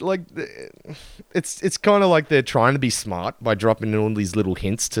this, like it's kind of like they're trying to be smart by dropping in all these little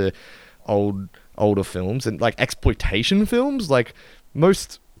hints to older films and like exploitation films. Like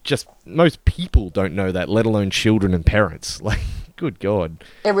most people don't know that, let alone children and parents. Like, good God.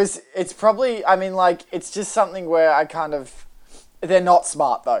 It's probably, I mean, like, it's just something where they're not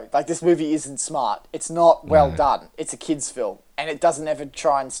smart though. Like, this movie isn't smart. It's not well done. It's a kids film, and it doesn't ever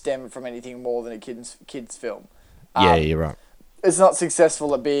try and stem from anything more than a kids film. Yeah, you're right. It's not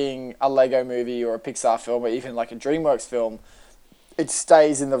successful at being a Lego movie or a Pixar film or even like a DreamWorks film. It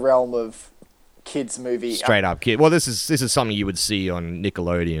stays in the realm of kids movie. Straight up kid. Well, this is something you would see on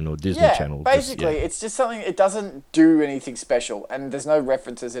Nickelodeon or Disney Channel. Basically, it's just something. It doesn't do anything special, and there's no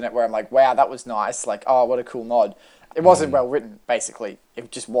references in it where I'm like, wow, that was nice. Like, oh, what a cool nod. It wasn't well written. Basically,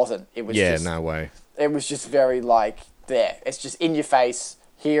 it just wasn't. It was no way. It was just very like there. It's just in your face.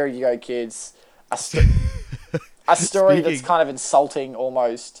 Here you go, kids. A story that's kind of insulting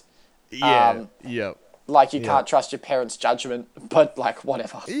almost. Yeah. Like, you can't trust your parents' judgment, but like,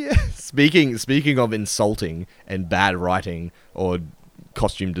 whatever. Yeah. Speaking of insulting and bad writing or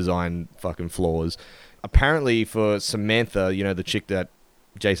costume design fucking flaws, apparently for Samantha, you know, the chick that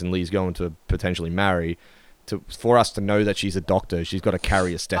Jason Lee's going to potentially marry, for us to know that she's a doctor, she's got to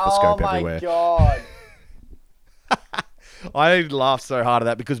carry a stethoscope everywhere. Oh my God. I laughed so hard at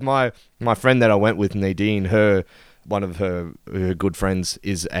that because my friend that I went with, Nadine, one of her good friends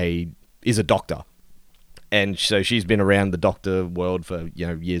is a doctor. And so she's been around the doctor world for, you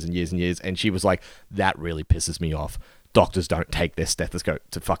know, years and years and years. And she was like, that really pisses me off. Doctors don't take their stethoscope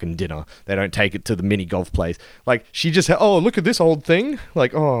to fucking dinner. They don't take it to the mini golf place. Like, she just, oh, look at this old thing.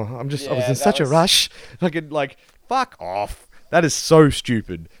 Like, oh, I was in such a rush. Like, fuck off. That is so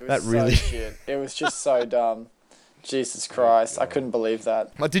stupid. That really... so shit. It was just so dumb. Jesus Christ. I couldn't believe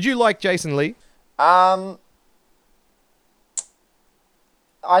that. Did you like Jason Lee? I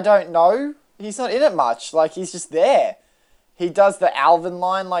don't know. He's not in it much. Like, he's just there. He does the Alvin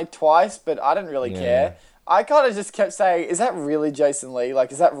line, like, twice, but I didn't really care. I kind of just kept saying, is that really Jason Lee?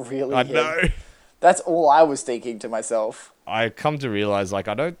 Like, is that really him? know. That's all I was thinking to myself. I come to realize, like,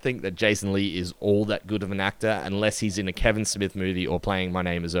 I don't think that Jason Lee is all that good of an actor unless he's in a Kevin Smith movie or playing My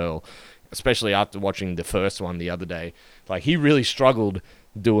Name is Earl. especially after watching the first one the other day. Like, he really struggled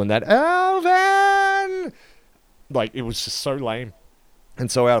doing that. Alvin! Like, it was just so lame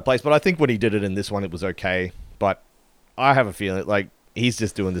and so out of place. But I think when he did it in this one, it was okay. But I have a feeling, like, he's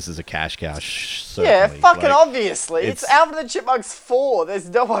just doing this as a cash cow. Yeah, fucking like, obviously. It's Alvin and the Chipmunks 4. There's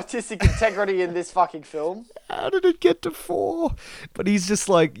no artistic integrity in this fucking film. How did it get to 4? But he's just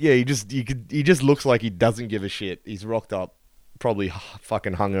like, yeah, he just looks like he doesn't give a shit. He's rocked up, probably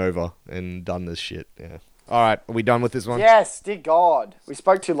fucking hungover and done this shit. Yeah. All right, are we done with this one? Yes, dear God. We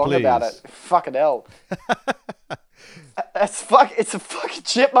spoke too long about it. Fucking hell. It's a fucking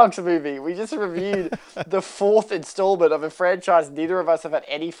Chipmunks movie. We just reviewed the 4th installment of a franchise neither of us have had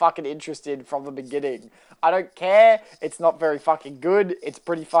any fucking interest in from the beginning. I don't care. It's not very fucking good. It's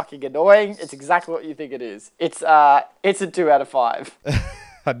pretty fucking annoying. It's exactly what you think it is. It's a 2 out of 5.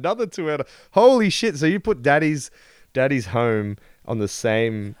 Another 2 out of... Holy shit. So you put Daddy's Home on the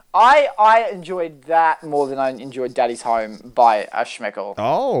same... I enjoyed that more than I enjoyed Daddy's Home by Schmeckel.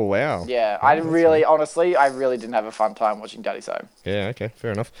 Oh, wow. Yeah, I really didn't have a fun time watching Daddy's Home. Yeah, okay,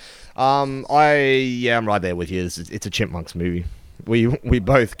 fair enough. I'm right there with you. It's a Chipmunks movie. We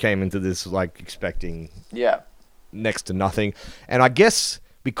both came into this, like, expecting next to nothing. And I guess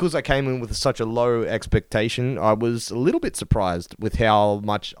because I came in with such a low expectation, I was a little bit surprised with how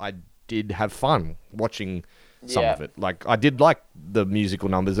much I did have fun watching some of it. Like, I did like the musical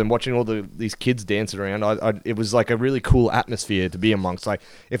numbers and watching all these kids dancing around. It was like a really cool atmosphere to be amongst. Like,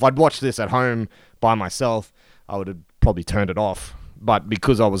 if I'd watched this at home by myself, I would have probably turned it off. But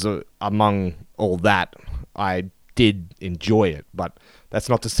because I was among all that, I did enjoy it. But that's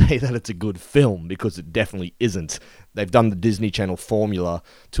not to say that it's a good film, because it definitely isn't. They've done the Disney Channel formula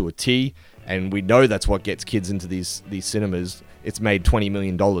to a T, and we know that's what gets kids into these cinemas. It's made $20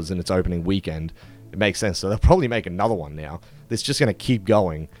 million in its opening weekend. It makes sense. So they'll probably make another one now. It's just going to keep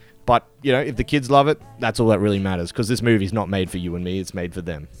going. But, you know, if the kids love it, that's all that really matters, because this movie's not made for you and me. It's made for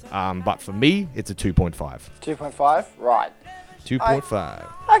them. But for me, it's a 2.5. 2.5? Right. 2.5.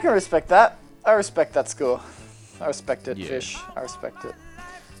 I can respect that. I respect that score. I respect it, Fish. I respect it.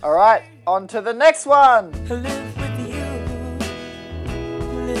 All right, on to the next one.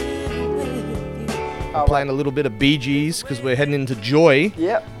 Playing a little bit of Bee Gees, because we're heading into Joy.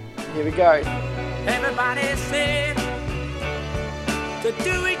 Yep. Here we go. Everybody said to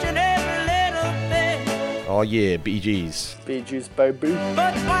do each and every little thing. Oh yeah, Bee Gees. Bee Gees, baby.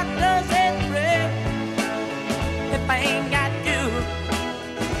 But what does it bring if I ain't got you?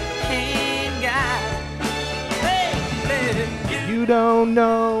 Ain't got, baby. You don't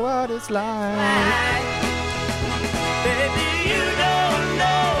know what it's like. Baby, you don't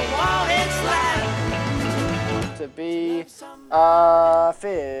know what it's like to be a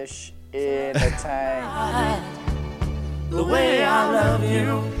fish in a tank. The way I love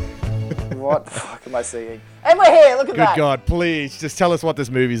you. What the fuck am I singing? And we're here, look at that. Good God, please, just tell us what this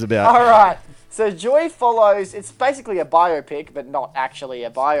movie's about. Alright, so Joy follows, it's basically a biopic, but not actually a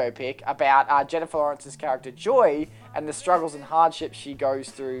biopic, about Jennifer Lawrence's character Joy and the struggles and hardships she goes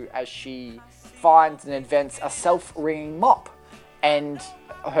through as she finds and invents a self-ringing mop and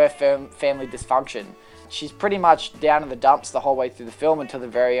her family dysfunction. She's pretty much down in the dumps the whole way through the film until the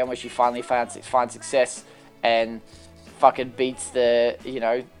very end, where she finally finds success and fucking beats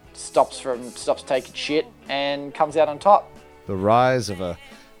stops taking shit and comes out on top. The rise of a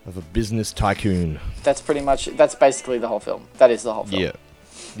business tycoon. That's basically the whole film. That is the whole film.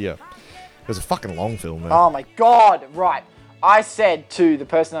 Yeah. It was a fucking long film, man. Oh my God, right. I said to the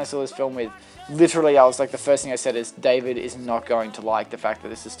person I saw this film with, literally I was like, the first thing I said is, David is not going to like the fact that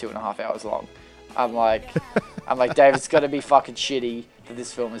this is 2.5 hours long. I'm like, David's got to be fucking shitty that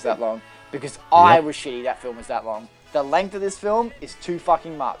this film is that long, because I was shitty that film was that long. The length of this film is too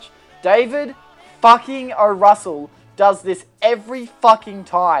fucking much. David fucking O'Russell does this every fucking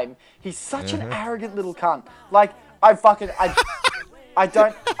time. He's such an arrogant little cunt. Like, I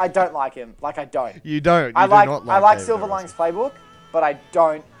don't like him. Like, I don't. You don't. I like Silver Linings Playbook, but I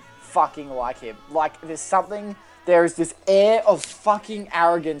don't fucking like him. Like, there is this air of fucking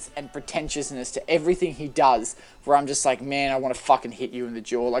arrogance and pretentiousness to everything he does, where I'm just like, man, I want to fucking hit you in the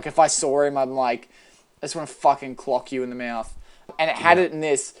jaw. Like, if I saw him, I'm like, I just want to fucking clock you in the mouth. And it had it in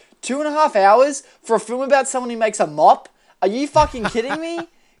this. 2.5 hours for a film about someone who makes a mop? Are you fucking kidding me?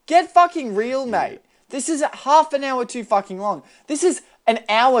 Get fucking real, mate. This is half an hour too fucking long. This is an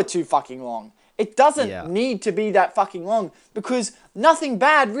hour too fucking long. It doesn't need to be that fucking long, because nothing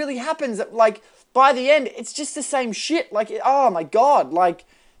bad really happens. Like, by the end, it's just the same shit. Like, oh my God. Like,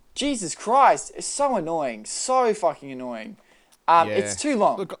 Jesus Christ. It's so annoying. So fucking annoying. It's too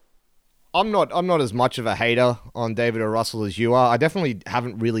long. Look, I'm not as much of a hater on David O. Russell as you are. I definitely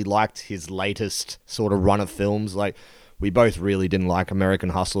haven't really liked his latest sort of run of films. Like, we both really didn't like American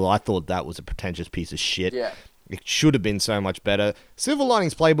Hustle. I thought that was a pretentious piece of shit. Yeah. It should have been so much better. Silver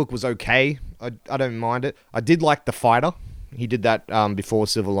Linings Playbook was okay. I don't mind it. I did like The Fighter. He did that before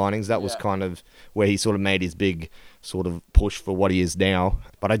Silver Linings. That was kind of where he sort of made his big sort of push for what he is now.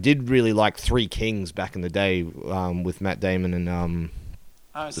 But I did really like Three Kings back in the day with Matt Damon and...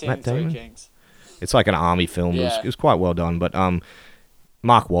 I haven't seen Three Kings. It's like an army film. Yeah. It was quite well done. But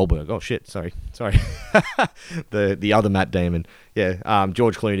Mark Wahlberg. Oh, shit. Sorry. the other Matt Damon. Yeah.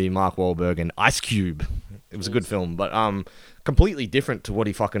 George Clooney, Mark Wahlberg, and Ice Cube. It was a good film. But completely different to what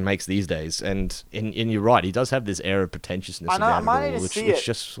he fucking makes these days. And you're right. He does have this air of pretentiousness I know, about I might it all, need to which see it.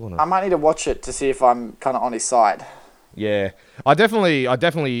 just sort of... I might need to watch it to see if I'm kind of on his side. Yeah, I definitely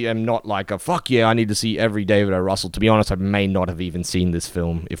am not like a fuck yeah, I need to see every David O. Russell. To be honest, I may not have even seen this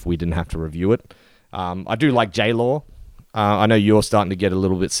film if we didn't have to review it. I do like J-Law. I know you're starting to get a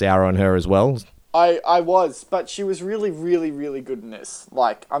little bit sour on her as well. I was, but she was really, really, really good in this.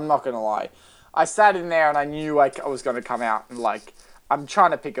 Like, I'm not going to lie. I sat in there and I knew like I was going to come out and like, I'm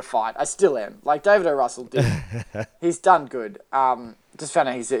trying to pick a fight. I still am. Like, David O. Russell did. He's done good. Just found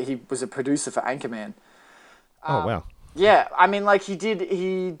out he was a producer for Anchorman. Oh, wow. Yeah, I mean, like, he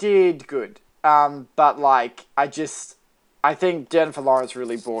did good. But, like, I think Jennifer Lawrence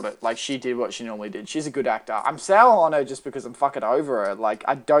really brought it. Like, she did what she normally did. She's a good actor. I'm sour on her just because I'm fucking over her. Like,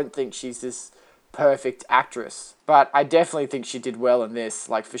 I don't think she's this perfect actress. But I definitely think she did well in this.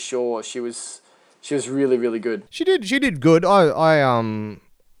 Like, for sure. She was really, really good. She did good. I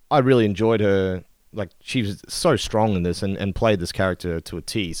really enjoyed her. Like, she was so strong in this and played this character to a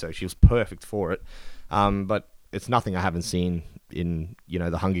T, so she was perfect for it. But it's nothing I haven't seen in,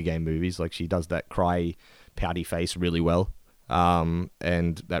 the Hunger Game movies. Like, she does that cry, pouty face really well,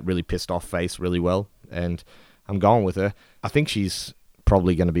 and that really pissed off face really well, and I'm going with her. I think she's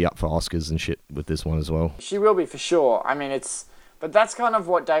probably going to be up for Oscars and shit with this one as well. She will be for sure. I mean, but that's kind of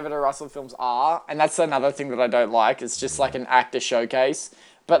what David O. Russell films are, and that's another thing that I don't like. It's just like an actor showcase,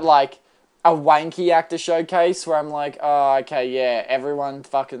 but like a wanky actor showcase where I'm like, oh, okay, yeah, everyone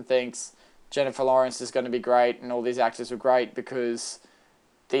fucking thinks Jennifer Lawrence is going to be great and all these actors are great because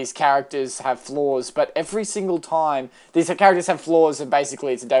these characters have flaws, but every single time these characters have flaws and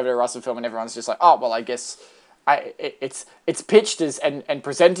basically it's a David O. Russell film and everyone's just like, oh, well, I guess it's pitched as and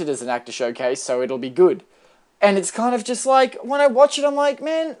presented as an actor showcase, so it'll be good. And it's kind of just like, when I watch it, I'm like,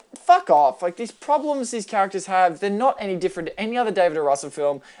 man, fuck off. Like, these problems these characters have, they're not any different to any other David O. Russell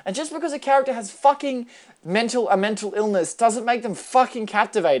film. And just because a character has fucking mental illness doesn't make them fucking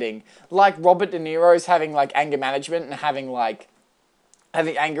captivating. Like Robert De Niro's having, like, anger management and having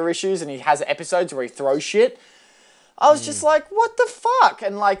anger issues, and he has episodes where he throws shit. I was just like, what the fuck?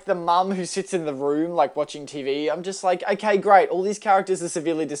 And, like, the mum who sits in the room, like, watching TV, I'm just like, okay, great. All these characters are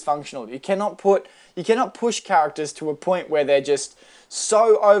severely dysfunctional. You cannot push characters to a point where they're just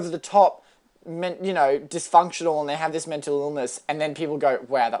so over the top, dysfunctional, and they have this mental illness, and then people go,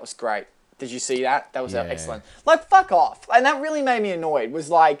 wow, that was great. Did you see that? That was excellent. Like, fuck off. And that really made me annoyed, was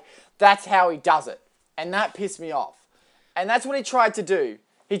like, that's how he does it. And that pissed me off. And that's what he tried to do.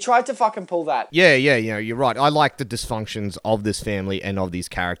 He tried to fucking pull that. Yeah, you're right. I like the dysfunctions of this family and of these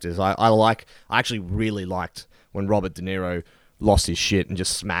characters. I actually really liked when Robert De Niro lost his shit and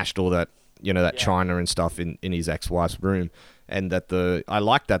just smashed all that, china and stuff in his ex-wife's room. And I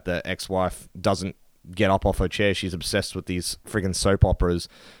like that the ex-wife doesn't get up off her chair. She's obsessed with these friggin' soap operas,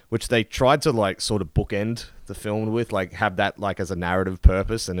 which they tried to, like, sort of bookend the film with, like, have that, like, as a narrative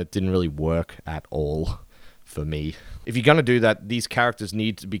purpose, and it didn't really work at all for me. If you're going to do that, these characters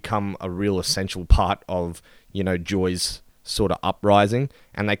need to become a real essential part of, Joy's sort of uprising.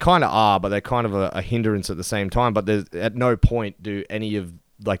 And they kind of are, but they're kind of a hindrance at the same time. But there's, at no point do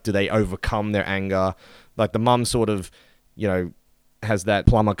they overcome their anger. Like, the mum sort of, has that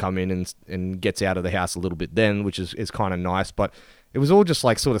plumber come in and gets out of the house a little bit then, which is kind of nice. But it was all just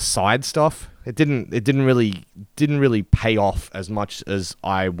like sort of side stuff. It didn't really pay off as much as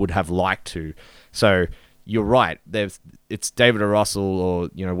I would have liked to. So you're right. It's David O. Russell or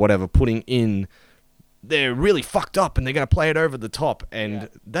whatever putting in. They're really fucked up and they're going to play it over the top. And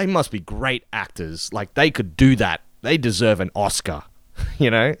they must be great actors. Like, they could do that. They deserve an Oscar.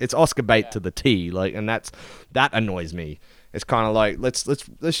 It's Oscar bait to the T. Like, and that annoys me. It's kind of like, let's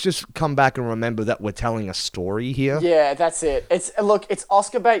just come back and remember that we're telling a story here. Yeah, that's it. It's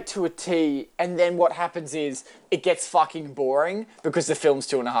Oscar bait to a T, and then what happens is it gets fucking boring because the film's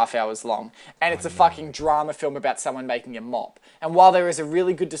 2.5 hours long, and it's a fucking drama film about someone making a mop. And while there is a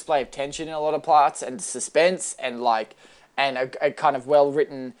really good display of tension in a lot of parts and suspense and a kind of well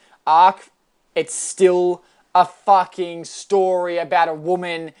written arc, it's still a fucking story about a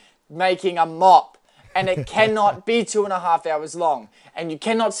woman making a mop. And it cannot be 2.5 hours long. And you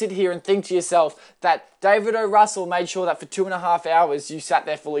cannot sit here and think to yourself that David O. Russell made sure that for 2.5 hours you sat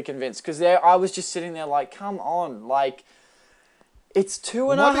there fully convinced. Because I was just sitting there like, come on, like, it's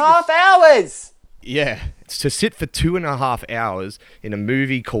 2.5 hours! Yeah, it's to sit for 2.5 hours in a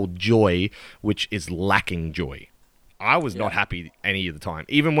movie called Joy, which is lacking joy. I was not happy any of the time.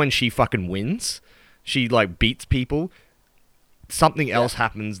 Even when she fucking wins, she, like, beats people, something else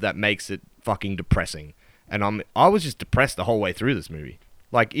happens that makes it fucking depressing. And I was just depressed the whole way through this movie.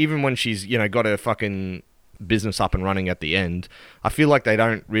 Like, even when she's, you know, got her fucking business up and running at the end, I feel like they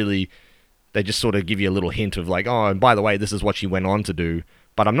don't really... They just sort of give you a little hint of like, oh, and by the way, this is what she went on to do.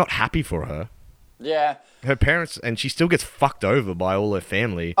 But I'm not happy for her. Yeah. Her parents, and she still gets fucked over by all her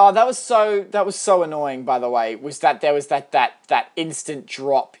family. Oh, that was so annoying, by the way, was that there was that instant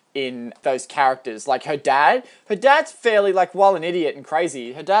drop in those characters. Like her dad's fairly, like, while an idiot and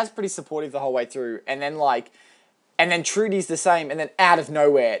crazy, her dad's pretty supportive the whole way through. And then Trudy's the same, and then out of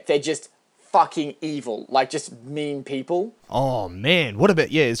nowhere, they're just fucking evil, like just mean people. Oh man, what about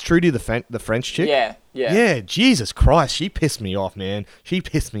is Trudy the French chick? Yeah. Jesus Christ, she pissed me off, man. She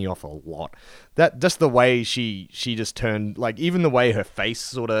pissed me off a lot. That just the way she just turned, like even the way her face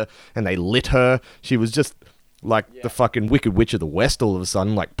sort of, and they lit her. She was just like the fucking Wicked Witch of the West all of a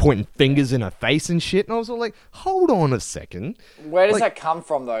sudden, like pointing fingers in her face and shit. And I was all like, hold on a second. Where does that come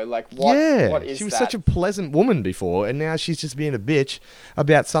from though? Like what is that? She was such a pleasant woman before, and now she's just being a bitch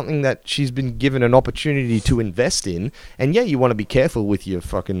about something that she's been given an opportunity to invest in. And yeah, you want to be careful with your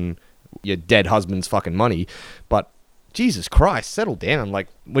dead husband's fucking money, but Jesus Christ, settle down. Like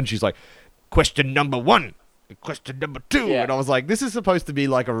when she's like, question number 1. Question number 2, and I was like, this is supposed to be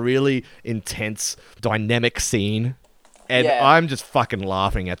like a really intense, dynamic scene, and I'm just fucking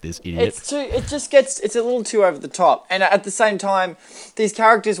laughing at this idiot. It's a little too over the top, and at the same time, these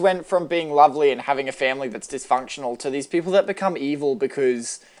characters went from being lovely and having a family that's dysfunctional to these people that become evil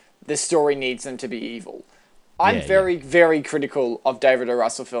because the story needs them to be evil. I'm very, very critical of David O.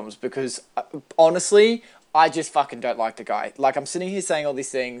 Russell films because, honestly, I just fucking don't like the guy. Like, I'm sitting here saying all these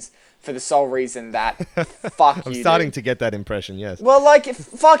things for the sole reason that I'm starting to get that impression, yes. Well, like,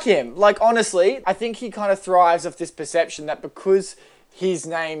 fuck him. Like, honestly, I think he kind of thrives off this perception that because his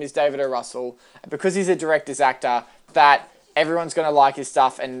name is David O. Russell, and because he's a director's actor, that everyone's going to like his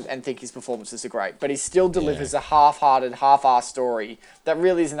stuff and think his performances are great. But he still delivers a half-hearted, half-assed story that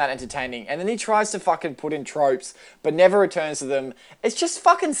really isn't that entertaining. And then he tries to fucking put in tropes, but never returns to them. It's just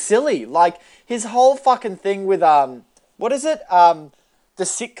fucking silly. Like, his whole fucking thing with, what is it? The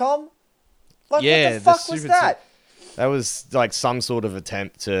sitcom? Like, what the fuck was that? That was like some sort of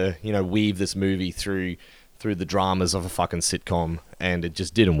attempt to, weave this movie through the dramas of a fucking sitcom, and it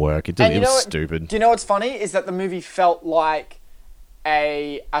just didn't work. It was stupid. Do you know what's funny? Is that the movie felt like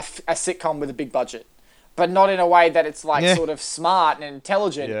a sitcom with a big budget, but not in a way that it's like sort of smart and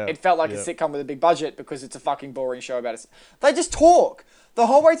intelligent. Yeah. It felt like a sitcom with a big budget because it's a fucking boring show about it. They just talk. The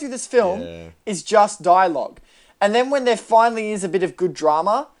whole way through this film is just dialogue. And then when there finally is a bit of good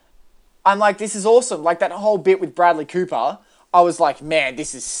drama, I'm like, this is awesome. Like that whole bit with Bradley Cooper, I was like, man,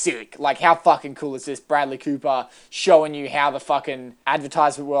 this is sick. Like, how fucking cool is this? Bradley Cooper showing you how the fucking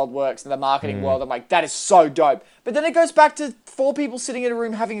advertisement world works and the marketing world. I'm like, that is so dope. But then it goes back to 4 people sitting in a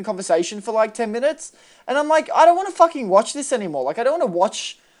room having a conversation for like 10 minutes. And I'm like, I don't want to fucking watch this anymore. Like, I don't want to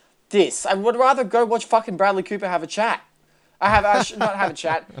watch this. I would rather go watch fucking Bradley Cooper have a chat. Not have a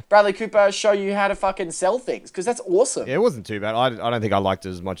chat. Bradley Cooper show you how to fucking sell things, because that's awesome. Yeah, it wasn't too bad. I don't think I liked it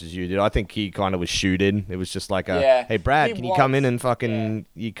as much as you did. I think he kind of was shooed-in. It was just like, hey, Brad, can you come in and fucking,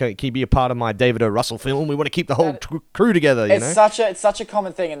 can you be a part of my David O. Russell film? We want to keep the whole crew together, you know? It's such a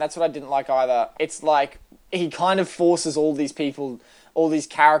common thing, and that's what I didn't like either. It's like, he kind of forces all these people, all these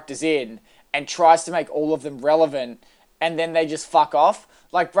characters in, and tries to make all of them relevant, and then they just fuck off.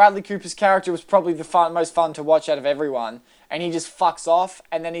 Like, Bradley Cooper's character was probably the most fun to watch out of everyone, and he just fucks off,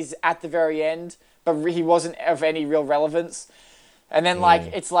 and then he's at the very end, but he wasn't of any real relevance. And then, like,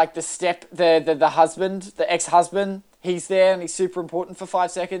 it's like the husband, the ex-husband, he's there, and he's super important for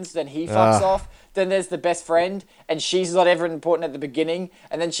 5 seconds, then he fucks off. Then there's the best friend, and she's not ever important at the beginning,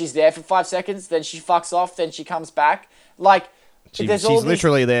 and then she's there for 5 seconds, then she fucks off, then she comes back. Like, she's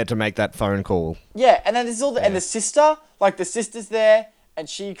literally there to make that phone call. Yeah, and then there's and the sister, like, the sister's there, and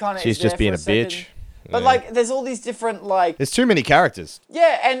she kind of she's just being a bitch. But, like, there's all these different, like... There's too many characters.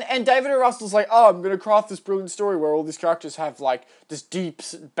 Yeah, and David O. Russell's like, oh, I'm going to craft this brilliant story where all these characters have, like, this deep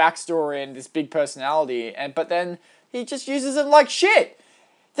backstory and this big personality, but then he just uses them like shit.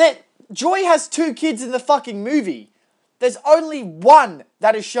 That Joy has 2 kids in the fucking movie. There's only one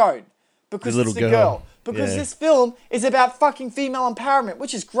that is shown because it's the girl. Because this film is about fucking female empowerment,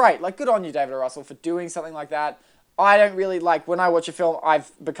 which is great. Like, good on you, David O. Russell, for doing something like that. I don't really like, when I watch a film,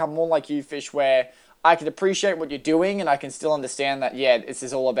 I've become more like you, Fish, where I can appreciate what you're doing and I can still understand that, this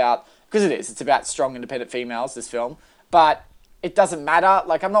is all about, because it's about strong, independent females, this film. But it doesn't matter.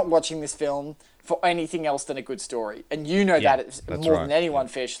 Like, I'm not watching this film for anything else than a good story. And you know that it's more than anyone,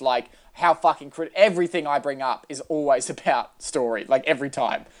 Fish. Like, how fucking everything I bring up is always about story. Like, every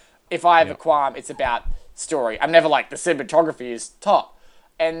time. If I have a qualm, it's about story. I'm never like, the cinematography is top.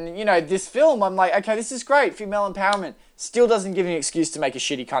 And, this film, I'm like, okay, this is great. Female empowerment still doesn't give me an excuse to make a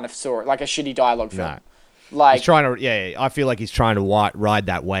shitty kind of story, like a shitty dialogue film. No. Like, he's trying to, I feel like he's trying to ride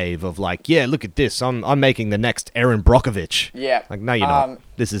that wave of like, look at this. I'm making the next Erin Brockovich. Yeah. Like, no, you're not.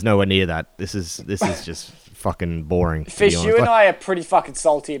 This is nowhere near that. This is just fucking boring. Fish, you and I are pretty fucking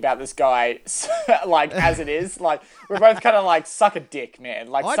salty about this guy, like, as it is. Like, we're both kind of like, suck a dick, man.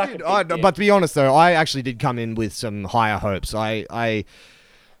 Like, But to be honest, though, I actually did come in with some higher hopes. I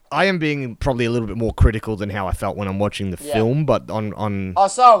am being probably a little bit more critical than how I felt when I'm watching the film, but on Oh,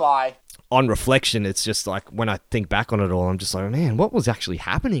 so am I. On reflection, it's just like, when I think back on it all, I'm just like, man, what was actually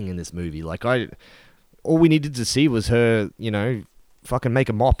happening in this movie? Like, all we needed to see was her, fucking make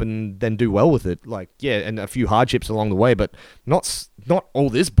a mop and then do well with it. Like, and a few hardships along the way, but not all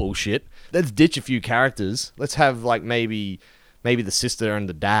this bullshit. Let's ditch a few characters. Let's have, like, maybe the sister and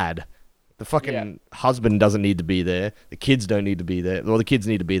the dad. The fucking husband doesn't need to be there. The kids don't need to be there. Well, the kids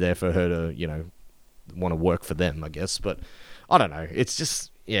need to be there for her to, want to work for them, I guess. But I don't know. It's just,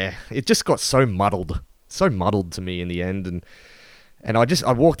 it just got so muddled to me in the end. And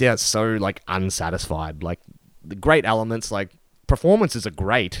I walked out so, like, unsatisfied. Like, the great elements, like, performances are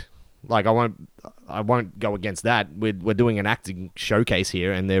great. Like, I won't go against that. We're doing an acting showcase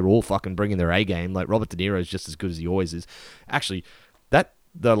here, and they're all fucking bringing their A game. Like, Robert De Niro is just as good as he always is. Actually,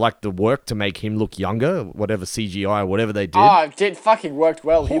 the work to make him look younger, whatever CGI or whatever they did. Oh, it fucking worked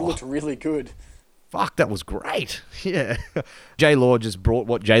well. He looked really good. Fuck, that was great. Yeah. J-Law just brought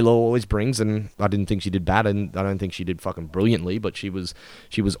what J-Law always brings, and I didn't think she did bad, and I don't think she did fucking brilliantly, but she was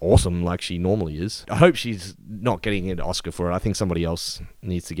awesome like she normally is. I hope she's not getting an Oscar for it. I think somebody else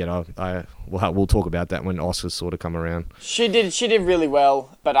needs to get her. We'll talk about that when Oscars sort of come around. She did really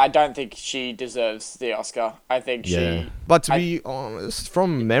well, but I don't think she deserves the Oscar. I think But to be honest,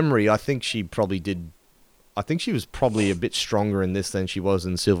 from memory, I think she was probably a bit stronger in this than she was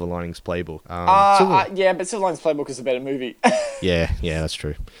in Silver Linings Playbook. But Silver Linings Playbook is a better movie. yeah, that's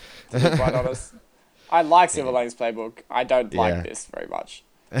true. To be quite honest. I like Silver Linings Playbook. I don't like this very much.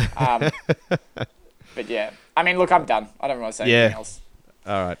 But yeah. I mean, look, I'm done. I don't want to say anything else.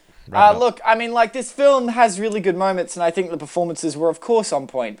 All right. Look, I mean, like, this film has really good moments, and I think the performances were, of course, on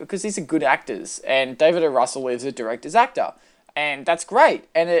point, because these are good actors, and David O. Russell is a director's actor. And that's great.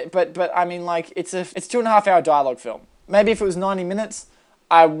 But I mean, like, it's 2.5 hour dialogue film. Maybe if it was 90 minutes,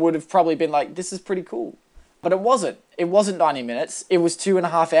 I would have probably been like, this is pretty cool. But it wasn't. It wasn't 90 minutes. It was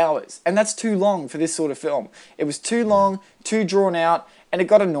 2.5 hours. And that's too long for this sort of film. It was too long, too drawn out, and it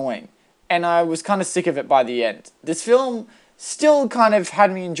got annoying. And I was kind of sick of it by the end. This film still kind of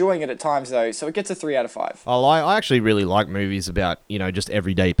had me enjoying it at times, though, so it gets a 3 out of 5. I actually really like movies about, just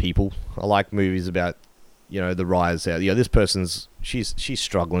everyday people. I like movies about, the rise out. This person's, she's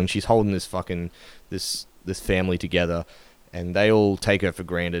struggling. She's holding this fucking, this family together, and they all take her for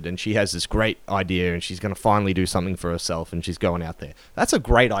granted, and she has this great idea, and she's going to finally do something for herself, and she's going out there. That's a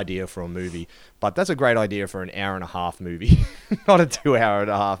great idea for a movie, but that's a great idea for an hour-and-a-half movie, not a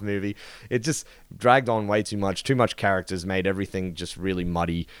 2-hour-and-a-half movie. It just dragged on way too much characters, made everything just really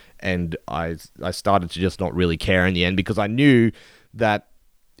muddy, and I started to just not really care in the end, because I knew that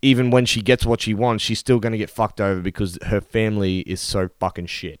even when she gets what she wants, she's still going to get fucked over because her family is so fucking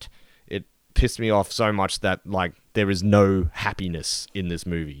shit. It pissed me off so much that, like, there is no happiness in this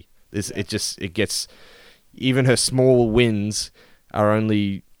movie. It gets, even her small wins are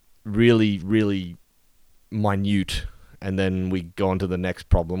only really, really minute, and then we go on to the next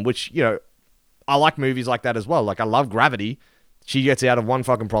problem, which, I like movies like that as well. Like, I love Gravity. She gets out of one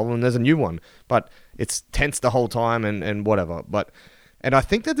fucking problem and there's a new one, but it's tense the whole time and whatever. And I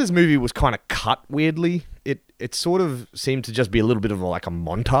think that this movie was kind of cut weirdly. It sort of seemed to just be a little bit of like a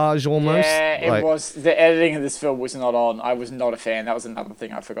montage almost. Yeah, it was. The editing of this film was not on. I was not a fan. That was another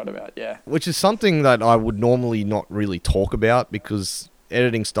thing I forgot about, yeah. Which is something that I would normally not really talk about, because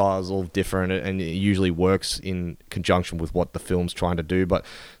editing styles are all different and it usually works in conjunction with what the film's trying to do. But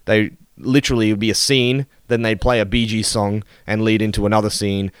they literally, it would be a scene, then they'd play a Bee Gees song and lead into another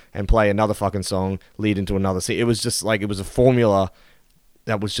scene and play another fucking song, lead into another scene. It was just like, it was a formula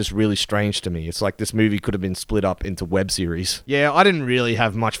that was just really strange to me. It's like this movie could have been split up into web series. Yeah, I didn't really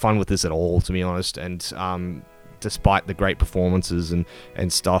have much fun with this at all, to be honest. And despite the great performances and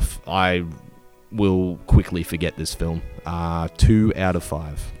stuff, I will quickly forget this film. 2 out of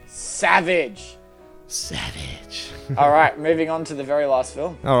 5. Savage. All right, moving on to the very last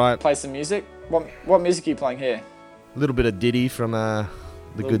film. All right. Play some music. What music are you playing here? A little bit of Diddy from The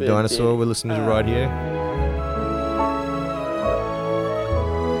Good Dinosaur we're listening to right here.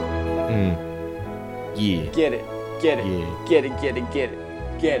 Yeah. Get it. Yeah. Get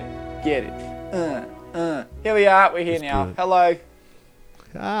it. Here we are. We're here now. good. Hello.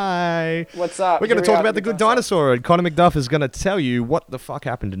 Hi. What's up? We're going to Here we talk are, about The Good Dinosaur, and Conor McDuff is going to tell you what the fuck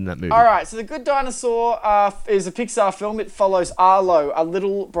happened in that movie. All right, so The Good Dinosaur is a Pixar film. It follows Arlo, a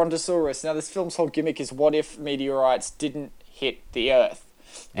little brontosaurus. Now, this film's whole gimmick is what if meteorites didn't hit the Earth?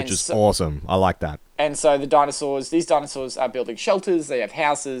 Which is awesome. I like that. And so these dinosaurs are building shelters. They have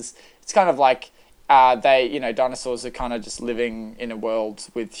houses. It's kind of like dinosaurs are kind of just living in a world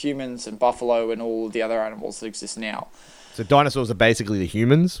with humans and buffalo and all the other animals that exist now. So dinosaurs are basically the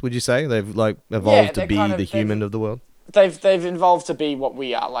humans, would you say? They've like evolved to be the human of the world? They've evolved to be what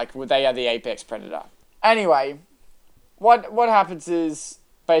we are. Like, they are the apex predator. Anyway, what happens is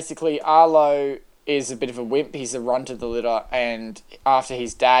basically Arlo is a bit of a wimp. He's the runt of the litter, and after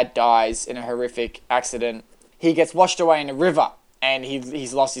his dad dies in a horrific accident, he gets washed away in a river, and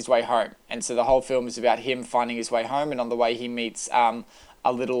he's lost his way home. And so the whole film is about him finding his way home, and on the way he meets a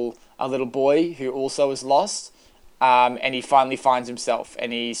little boy who also is lost. And he finally finds himself,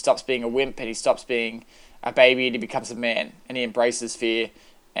 and he stops being a wimp, and he stops being a baby, and he becomes a man, and he embraces fear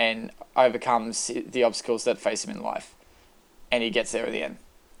and overcomes the obstacles that face him in life. And he gets there at the end.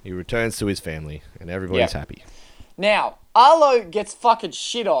 He returns to his family, and everybody's happy. Now, Arlo gets fucking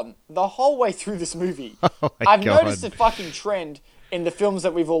shit on the whole way through this movie. I've noticed a fucking trend in the films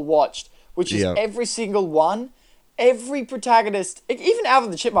that we've all watched, which is every single one. Every protagonist, even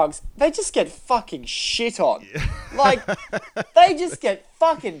Alvin the Chipmunks, they just get fucking shit on. Like, they just get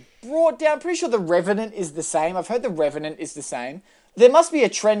fucking brought down. Pretty sure The Revenant is the same. I've heard The Revenant is the same. There must be a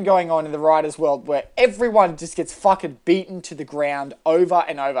trend going on in the writers' world where everyone just gets fucking beaten to the ground over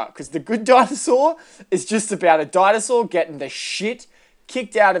and over. Because The Good Dinosaur is just about a dinosaur getting the shit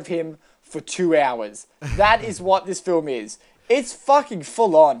kicked out of him for 2 hours. That is what this film is. It's fucking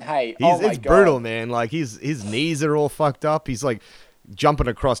full on, hey. It's brutal, man. Like, his knees are all fucked up. He's like jumping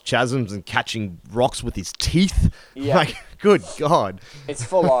across chasms and catching rocks with his teeth. Yeah. Like, good God. It's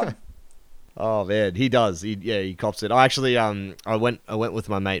full on. Oh man, he does. He cops it. I actually I went with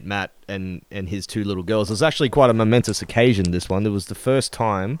my mate Matt and his 2 little girls. It was actually quite a momentous occasion, this one. It was the first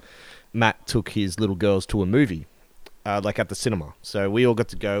time Matt took his little girls to a movie, like at the cinema. So we all got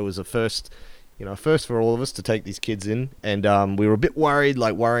to go. It was a first for all of us to take these kids in, and we were a bit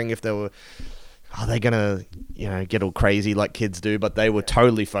worrying if are they gonna, get all crazy like kids do, but they were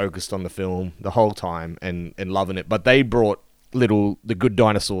totally focused on the film the whole time and loving it. But they brought The Good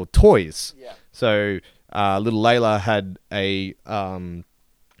Dinosaur toys. Yeah. So little Layla had a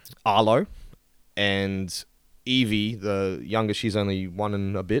Arlo, and Evie, the youngest, she's only 1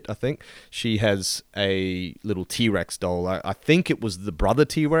 and a bit, I think. She has a little T-Rex doll. I think it was the brother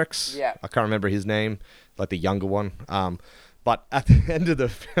T-Rex. Yeah. I can't remember his name, like the younger one. But at the end of the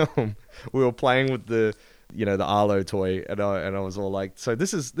film, we were playing with the Arlo toy, and I was all like, so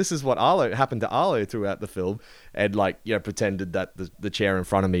this is what happened to Arlo throughout the film, and pretended that the chair in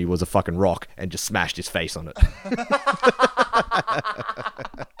front of me was a fucking rock and just smashed his face on it.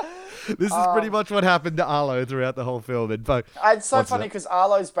 This is pretty much what happened to Arlo throughout the whole film. It's so funny because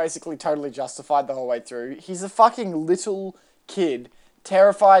Arlo's basically totally justified the whole way through. He's a fucking little kid,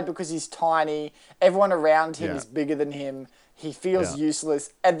 terrified because he's tiny. Everyone around him is bigger than him. He feels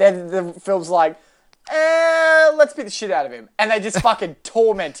useless. And then the film's like, let's beat the shit out of him. And they just fucking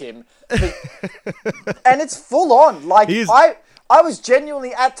torment him. And it's full on. Like, I was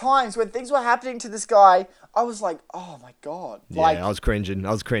genuinely, at times, when things were happening to this guy, I was like, oh my God. Yeah, I was cringing.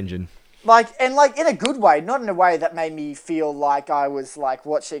 Like, in a good way, not in a way that made me feel like I was, like,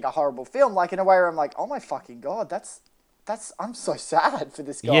 watching a horrible film. Like, in a way where I'm like, oh my fucking God, I'm so sad for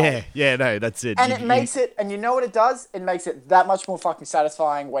this guy. Yeah, no, that's it. And it makes it, and you know what it does? It makes it that much more fucking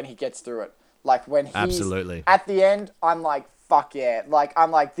satisfying when he gets through it. Like, when he's Absolutely. At the end, I'm like, fuck yeah. Like,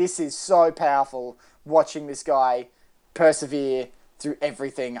 I'm like, this is so powerful watching this guy persevere through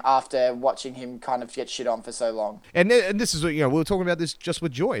everything after watching him kind of get shit on for so long. And this is what, we were talking about this just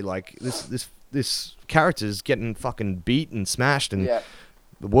with Joy. Like, this character's getting fucking beat and smashed, and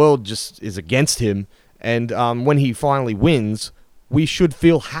the world just is against him. And when he finally wins, we should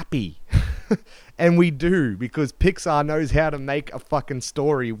feel happy. And we do, because Pixar knows how to make a fucking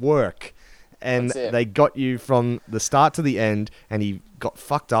story work. And they got you from the start to the end, and he got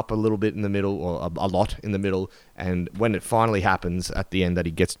fucked up a little bit in the middle, or a lot in the middle. And when it finally happens at the end that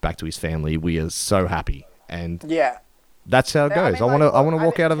he gets back to his family, we are so happy. And that's how it goes. I want to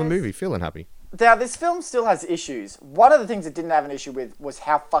walk out of a movie feeling happy. Now, this film still has issues. One of the things it didn't have an issue with was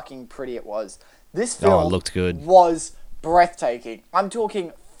how fucking pretty it was. This film it looked good. Was breathtaking. I'm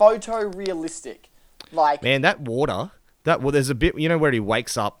talking photorealistic. Like, man, that water... there's a bit, where he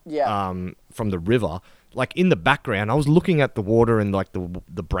wakes up from the river. Like, in the background, I was looking at the water and like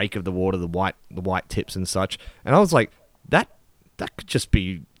the break of the water, the white tips and such, and I was like, that could just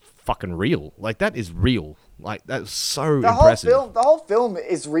be fucking real. Like, that is real. Like, that's so impressive. The whole film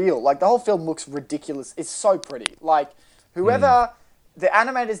is real. Like, the whole film looks ridiculous. It's so pretty. Like, whoever the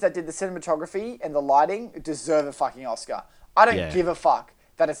animators that did the cinematography and the lighting deserve a fucking Oscar. I don't give a fuck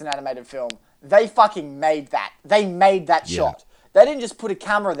that it's an animated film. They fucking made that. They made that shot. They didn't just put a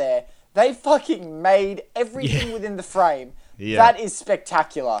camera there. They fucking made everything within the frame. Yeah. That is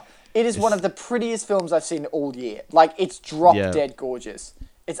spectacular. It is one of the prettiest films I've seen all year. Like, it's drop dead gorgeous.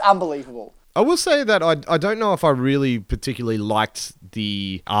 It's unbelievable. I will say that I don't know if I really particularly liked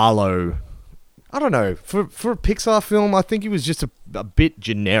the Arlo. I don't know. For a Pixar film, I think he was just a bit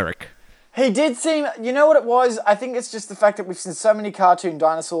generic. He did seem... You know what it was? I think it's just the fact that we've seen so many cartoon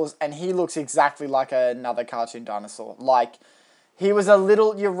dinosaurs, and he looks exactly like another cartoon dinosaur. Like, he was a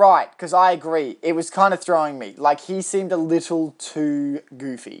little... You're right, because I agree. It was kind of throwing me. Like, he seemed a little too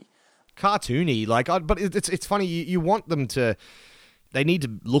goofy. Cartoony. But it's funny. You want them to... They need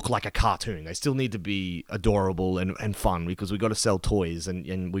to look like a cartoon. They still need to be adorable and fun, because we've got to sell toys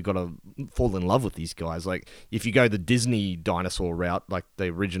and we've got to fall in love with these guys. Like, if you go the Disney dinosaur route, like the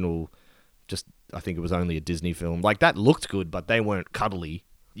original... I think it was only a Disney film. Like, that looked good, but they weren't cuddly.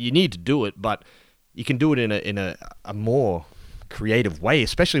 You need to do it, but you can do it in a more creative way,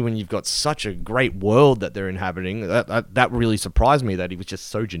 especially when you've got such a great world that they're inhabiting. That really surprised me that he was just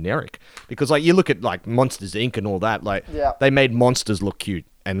so generic. Because, like, you look at, like, Monsters, Inc. and all that, like, they made monsters look cute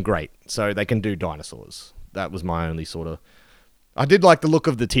and great, so they can do dinosaurs. That was my only sort of... I did like the look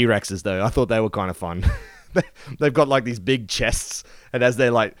of the T-Rexes, though. I thought they were kind of fun. They've got, like, these big chests, and as they're,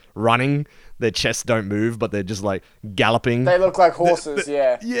 like, running, their chests don't move, but they're just, like, galloping. They look like horses,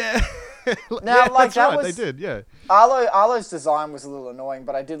 Yeah. Now, like, that was... They did, yeah. Arlo's design was a little annoying,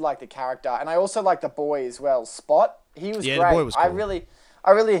 but I did like the character, and I also liked the boy as well, Spot. He was great. The boy was cool.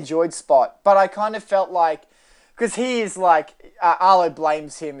 I really enjoyed Spot, but I kind of felt like... Because he is, like... Arlo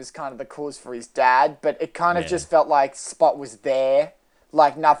blames him as kind of the cause for his dad, but it kind of just felt like Spot was there.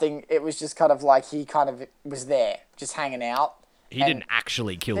 Like, nothing, it was just kind of like he kind of was there, just hanging out. He didn't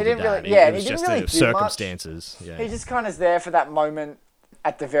actually kill the dad. It was just the circumstances. Yeah. He just kind of is there for that moment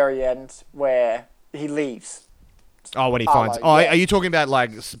at the very end where he leaves. Oh, when he finds... are you talking about,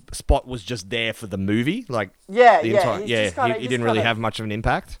 like, Spot was just there for the movie? Like, he didn't really have much of an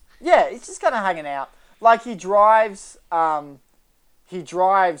impact? Yeah, he's just kind of hanging out. Like, he drives Arlo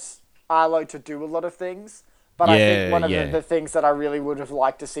to do a lot of things. But I think one of the things that I really would have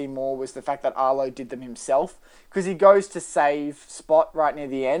liked to see more was the fact that Arlo did them himself. Because he goes to save Spot right near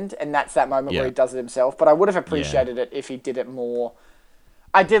the end, and that's that moment where he does it himself. But I would have appreciated it if he did it more.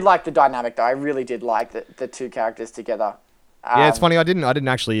 I did like the dynamic, though. I really did like the two characters together. It's funny. I didn't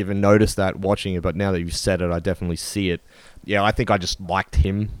actually even notice that watching it, but now that you've said it, I definitely see it. Yeah, I think I just liked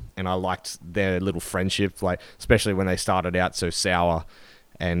him, and I liked their little friendship, like especially when they started out so sour.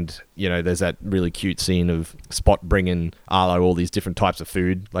 And, there's that really cute scene of Spot bringing Arlo all these different types of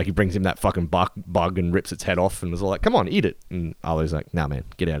food. Like, he brings him that fucking bug and rips its head off and was all like, come on, eat it. And Arlo's like, nah, man,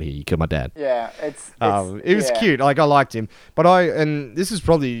 get out of here. You killed my dad. Yeah, it was cute. Like, I liked him. But and this is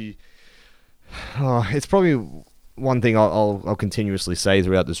probably... it's probably one thing I'll continuously say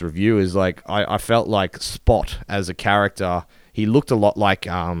throughout this review is, like, I felt like Spot as a character, he looked a lot like... do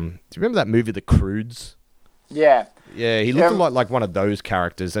you remember that movie, The Croods? Yeah. Yeah, he looked a lot like one of those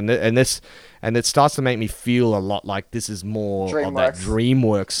characters, and it starts to make me feel a lot like this is more of that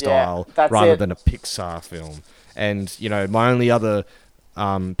DreamWorks style rather than a Pixar film. And my only other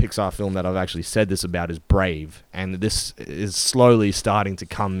Pixar film that I've actually said this about is Brave, and this is slowly starting to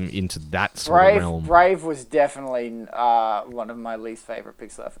come into that sort of realm. Brave was definitely one of my least favorite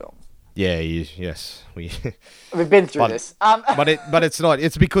Pixar films. Yeah, yes, we've been through this. But it's not.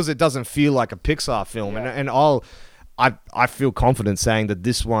 It's because it doesn't feel like a Pixar film, and I feel confident saying that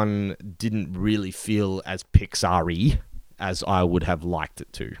this one didn't really feel as Pixar-y as I would have liked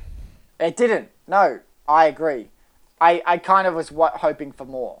it to. It didn't. No, I agree. I kind of was hoping for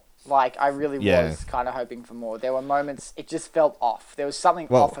more. Like, I really was kind of hoping for more. There were moments, it just felt off. There was something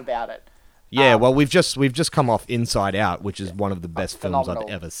off about it. Yeah, well, we've just come off Inside Out, which is one of the best films I've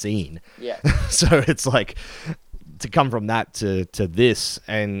ever seen. Yeah. So it's like to come from that to this,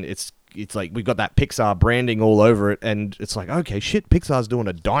 and it's like we've got that Pixar branding all over it, and it's like, okay, shit, Pixar's doing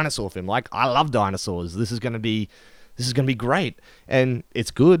a dinosaur film. Like, I love dinosaurs. This is gonna be great, and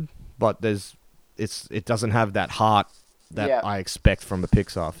it's good, but it doesn't have that heart that I expect from a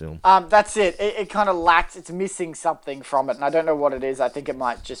Pixar film. That's it. It kind of lacks. It's missing something from it, and I don't know what it is. I think it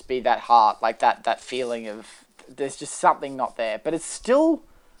might just be that heart, like that feeling of there's just something not there. But it's still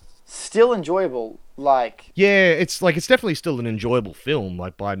enjoyable. Like, yeah, it's definitely still an enjoyable film.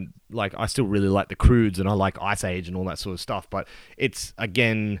 I still really like The Croods, and I like Ice Age and all that sort of stuff. But it's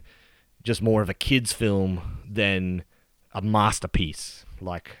again just more of a kids' film than a masterpiece,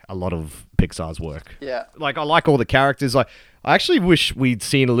 like a lot of Pixar's work. Yeah. Like, I like all the characters. I actually wish we'd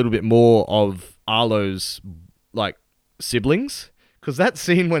seen a little bit more of Arlo's, like, siblings. Because that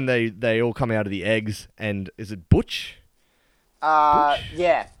scene when they all come out of the eggs, and is it Butch?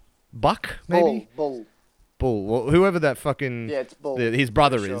 Yeah. Buck, maybe? Bull. Well, whoever that fucking... Yeah, it's Bull. His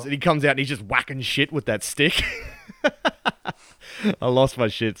brother sure. is. And he comes out and he's just whacking shit with that stick. I lost my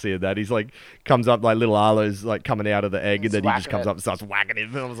shit seeing that. He's like, comes up like little Arlo's like coming out of the egg, and then he just comes up and starts whacking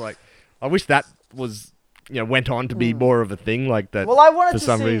him. And I was like, I wish that was, went on to be more of a thing like that. Well, I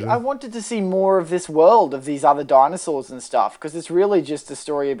wanted to see more of this world of these other dinosaurs and stuff, because it's really just a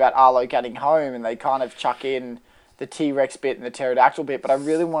story about Arlo getting home, and they kind of chuck in the T-Rex bit and the pterodactyl bit. But I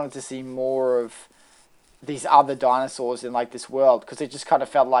really wanted to see more of these other dinosaurs in like this world, because it just kind of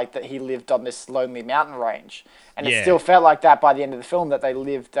felt like that he lived on this lonely mountain range, and it still felt like that by the end of the film, that they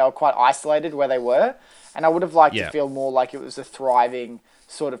were quite isolated where they were, and I would have liked to feel more like it was a thriving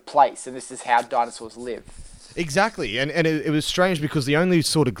sort of place, and this is how dinosaurs live. Exactly, and it was strange because the only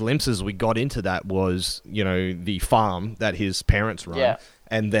sort of glimpses we got into that was, the farm that his parents run,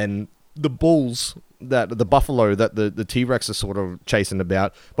 and then the bulls, the buffalo that the T-Rex are sort of chasing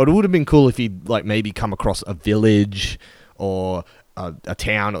about. But it would have been cool if he'd like maybe come across a village or a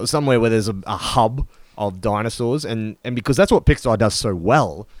town or somewhere where there's a hub of dinosaurs, and because that's what Pixar does so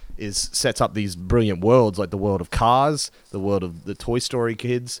well, is sets up these brilliant worlds, like the world of Cars, the world of the Toy Story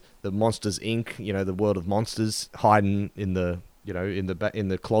kids, the Monsters Inc., the world of monsters hiding in the in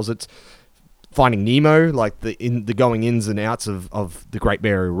the closets. Finding Nemo, like the going ins and outs of the Great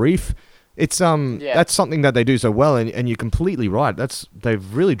Barrier Reef. It's that's something that they do so well, and you're completely right.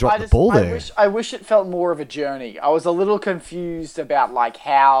 They've really dropped the ball there. I wish it felt more of a journey. I was a little confused about like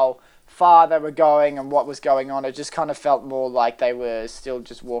how far they were going and what was going on. It just kind of felt more like they were still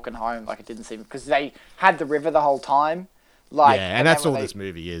just walking home. Like, it didn't seem, because they had the river the whole time. Like, and that's all this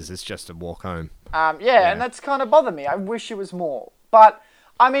movie is. It's just a walk home. And that's kind of bothered me. I wish it was more, but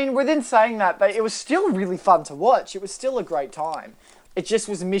I mean, within saying that, it was still really fun to watch. It was still a great time. It just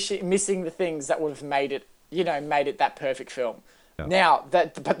was missing the things that would have made it that perfect film. Yeah. Now,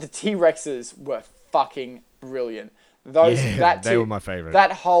 but the T-Rexes were fucking brilliant. They were my favorite.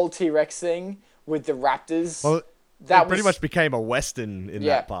 That whole T-Rex thing with the raptors. Well, that pretty much became a western in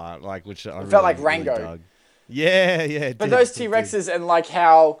that part, like, which I felt like Rango. Really dug. Yeah. But those T-Rexes and like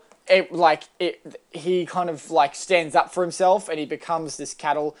how he kind of like stands up for himself and he becomes this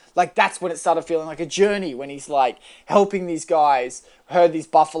cattle. Like, that's when it started feeling like a journey, when he's like helping these guys herd these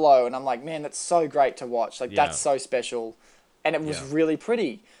buffalo, and I'm like, man, that's so great to watch. Like, that's so special, and it was really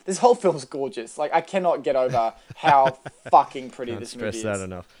pretty. This whole film's gorgeous. Like, I cannot get over how fucking pretty this movie is. Can't stress that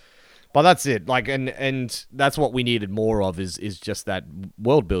enough. But that's it. Like, and that's what we needed more of is just that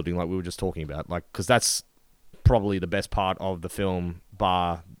world building, like we were just talking about. Like, because that's probably the best part of the film,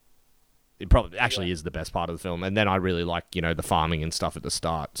 bar. It probably actually is the best part of the film, and then I really like the farming and stuff at the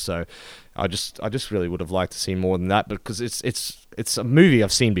start. So I just really would have liked to see more than that, because it's a movie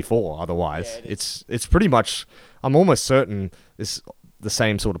I've seen before. Otherwise, it's pretty much, I'm almost certain it's the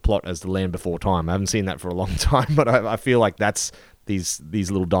same sort of plot as The Land Before Time. I haven't seen that for a long time, but I feel like that's these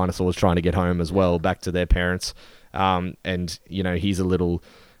little dinosaurs trying to get home as well, back to their parents, and he's a little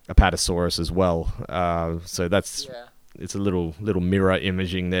Apatosaurus as well. So that's. Yeah. It's a little mirror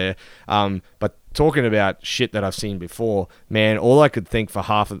imaging there. But talking about shit that I've seen before, man, all I could think for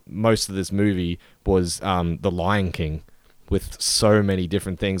most of this movie was The Lion King, with so many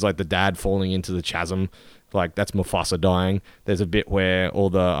different things, like the dad falling into the chasm, like that's Mufasa dying. There's a bit where all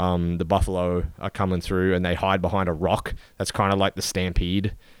the buffalo are coming through and they hide behind a rock. That's kind of like the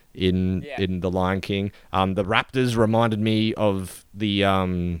stampede in The Lion King. The raptors reminded me of the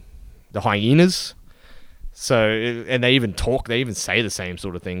hyenas. So, and they even say the same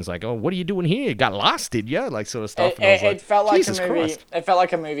sort of things, like, "Oh, what are you doing here? Got lost, did you?" Like, sort of stuff. It felt like a movie. Christ. It felt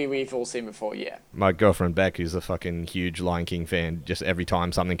like a movie we've all seen before. Yeah. My girlfriend Beck, who's a fucking huge Lion King fan, just every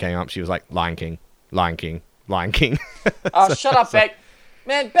time something came up, she was like, "Lion King, Lion King, Lion King." Oh, shut up, Beck.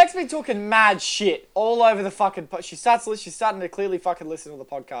 Man, Beck's been talking mad shit all over the fucking... She's starting to clearly fucking listen to the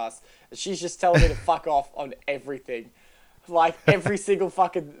podcast. And she's just telling me to fuck off on everything. Like, every single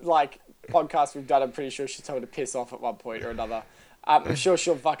fucking, like, podcast we've done, I'm pretty sure she's told me to piss off at one point or another. I'm sure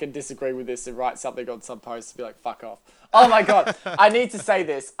she'll fucking disagree with this and write something on some post and be like, fuck off. Oh my God. I need to say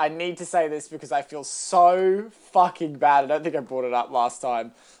this. Because I feel so fucking bad. I don't think I brought it up last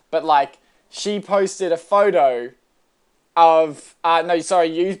time. But, like, she posted a photo... of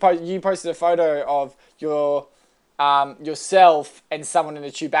you posted a photo of your yourself and someone in a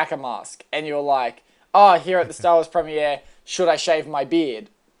Chewbacca mask, and you're like, "Oh, here at the Star Wars premiere, should I shave my beard?"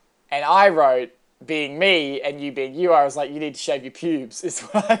 And I wrote, being me and you being you, I was like, "You need to shave your pubes," is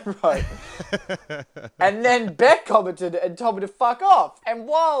what I wrote. And then Beck commented and told me to fuck off. And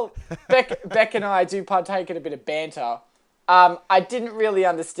while Beck and I do partake in a bit of banter, I didn't really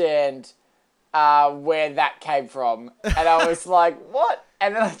understand where that came from. And I was like, what?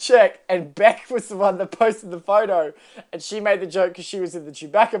 And then I checked, and Beck was the one that posted the photo, and she made the joke because she was in the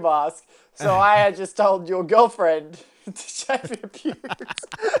Chewbacca mask. So I had just told your girlfriend to shave your pubes.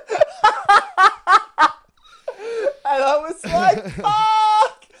 And I was like,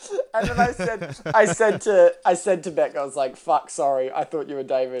 fuck! And then I said to Beck, I was like, fuck, sorry, I thought you were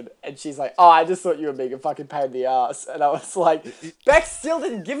David. And she's like, oh, I just thought you were being a fucking pain in the ass. And I was like, Beck still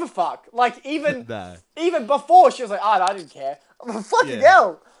didn't give a fuck. Like, even before, she was like, oh, no, I didn't care. I'm like, fucking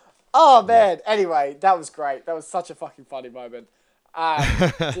hell. Oh, man. Yeah. Anyway, that was great. That was such a fucking funny moment.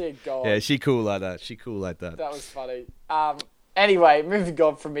 Dear God. Yeah, she cool like that. That was funny. Anyway, moving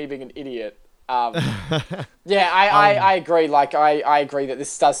on from me being an idiot. Yeah, I agree. Like, I agree that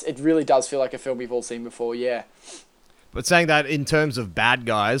it really does feel like a film we've all seen before. Yeah. But saying that in terms of bad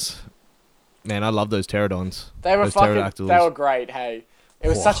guys, man, I love those pterodons. They were great. Hey, it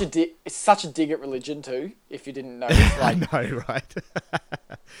was such a dig at religion too. If you didn't notice, like... I know, right?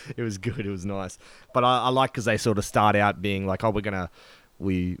 It was good. It was nice. But I like because they sort of start out being like, oh, we're gonna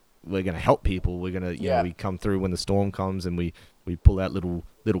help people. We're gonna, you know, we come through when the storm comes, and we pull out little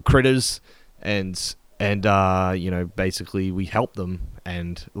critters. And you know, basically we help them,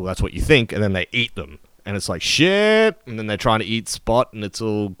 and well, that's what you think, and then they eat them, and it's like shit, and then they're trying to eat Spot, and it's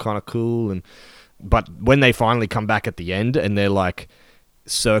all kind of cool, but when they finally come back at the end, and they're like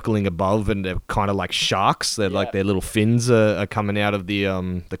circling above, and they're kind of like sharks, they're like their little fins are coming out of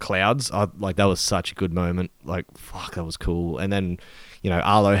the clouds. Like, that was such a good moment. Like, fuck, that was cool. And then, you know,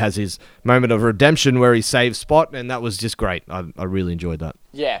 Arlo has his moment of redemption where he saves Spot, and that was just great. I really enjoyed that.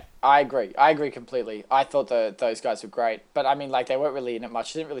 Yeah, I agree completely. I thought those guys were great, but I mean, like, they weren't really in it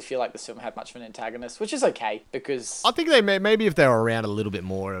much. It didn't really feel like the film had much of an antagonist, which is okay, because... I think they maybe if they were around a little bit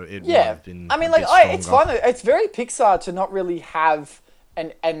more, it would have been... I mean, like, it's fine. It's very Pixar to not really have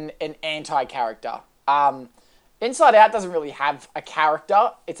an anti-character. Inside Out doesn't really have a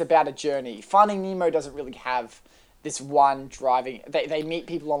character. It's about a journey. Finding Nemo doesn't really have this one driving... They meet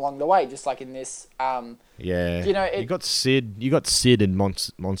people along the way, just like in this... Yeah, you know, you got Sid in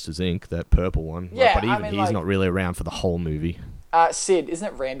Monsters Inc., that purple one. Yeah, but even he's not really around for the whole movie. Sid, isn't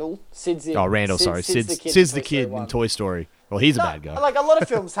it Randall? Sid's in... Oh, Randall, sorry. Sid's the kid in Toy Story. Well, he's a bad guy. Like, a lot of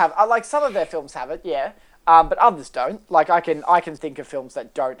films have... Like, some of their films have it, yeah. But others don't. Like, I can think of films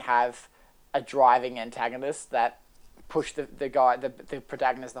that don't have a driving antagonist that push the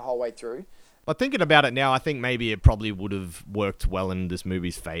protagonist the whole way through. But thinking about it now, I think maybe it probably would have worked well in this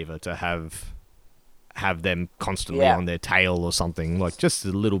movie's favor to have them constantly on their tail or something. Like, just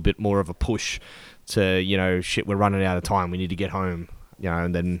a little bit more of a push to, you know, shit, we're running out of time, we need to get home. You know,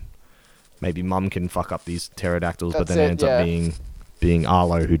 and then maybe Mum can fuck up these pterodactyls, but then it ends up being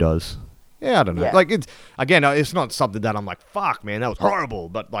Arlo who does. Yeah, I don't know. Yeah. Like, it's not something that I'm like, fuck, man, that was horrible.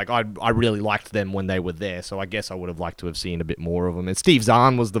 But, like, I really liked them when they were there, so I guess I would have liked to have seen a bit more of them. And Steve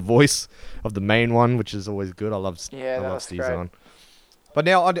Zahn was the voice of the main one, which is always good. I love Steve Zahn. But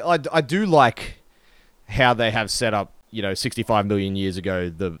now I do like how they have set up, you know, 65 million years ago,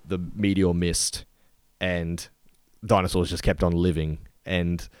 the meteor missed, and dinosaurs just kept on living,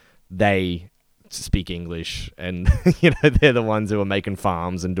 and they speak English, and you know, they're the ones who are making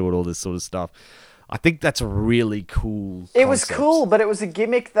farms and doing all this sort of stuff. I think that's a really cool concept. It was cool, but it was a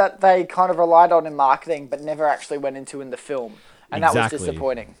gimmick that they kind of relied on in marketing but never actually went into in the film, and that was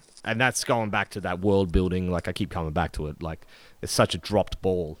disappointing. And that's going back to that world building. Like, I keep coming back to it. Like, it's such a dropped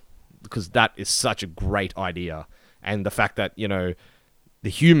ball, because that is such a great idea. And the fact that, you know, the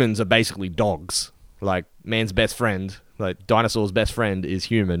humans are basically dogs. Like, man's best friend, like, dinosaur's best friend is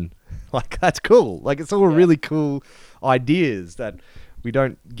human. Like, that's cool. Like, it's all really cool ideas that we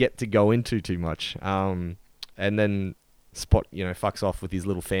don't get to go into too much. And then Spot, fucks off with his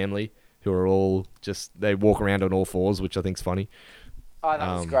little family, who are all just, they walk around on all fours, which I think's funny. Oh,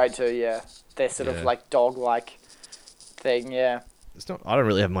 that was great too, yeah. They're sort of like dog-like thing, yeah. I don't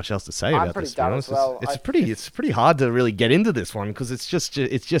really have much else to say about this. To be honest, well. It's pretty hard to really get into this one because it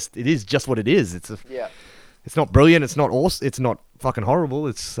is just what it is. It's not brilliant. It's not awesome. It's not fucking horrible.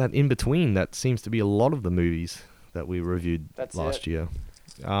 It's that in between that seems to be a lot of the movies that we reviewed last year.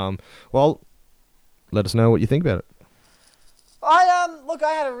 Well, let us know what you think about it. I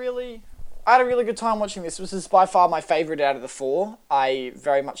had a really good time watching this. This is by far my favorite out of the four. I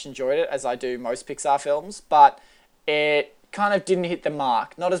very much enjoyed it, as I do most Pixar films, but it kind of didn't hit the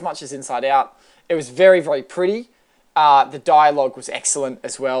mark. Not as much as Inside Out. It was very, very pretty. The dialogue was excellent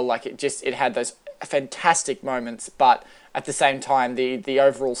as well. Like, it had those fantastic moments, but at the same time, the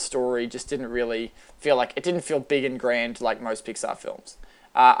overall story just didn't really feel like, it didn't feel big and grand like most Pixar films.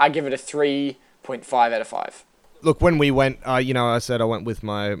 I give it a 3.5 out of 5. Look, when we went, I said I went with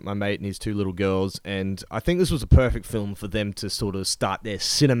my mate and his two little girls, and I think this was a perfect film for them to sort of start their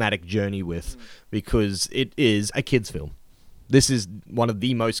cinematic journey with, because it is a kid's film. This is one of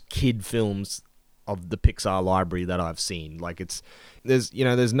the most kid films of the Pixar library that I've seen. Like,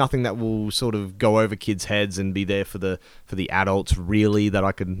 there's nothing that will sort of go over kids' heads and be there for the adults really that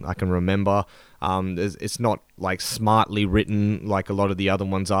I can remember. It's not like smartly written like a lot of the other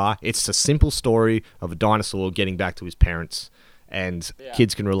ones are. It's a simple story of a dinosaur getting back to his parents, and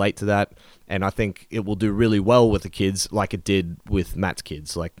kids can relate to that. And I think it will do really well with the kids, like it did with Matt's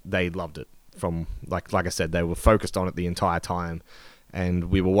kids. Like, they loved it. From like I said, they were focused on it the entire time, and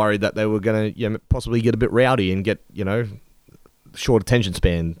we were worried that they were going to possibly get a bit rowdy and get short attention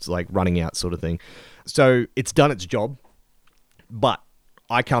spans, like running out sort of thing. So it's done its job, but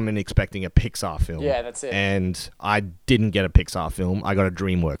I come in expecting a Pixar film. Yeah, that's it. And I didn't get a Pixar film. I got a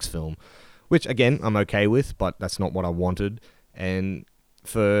DreamWorks film, which again I'm okay with, but that's not what I wanted. And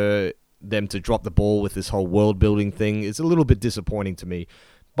for them to drop the ball with this whole world building thing is a little bit disappointing to me.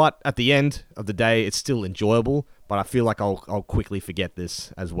 But at the end of the day, it's still enjoyable. But I feel like I'll quickly forget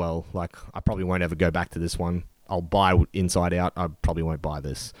this as well. Like, I probably won't ever go back to this one. I'll buy Inside Out. I probably won't buy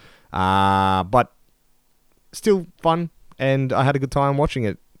this. But still fun, and I had a good time watching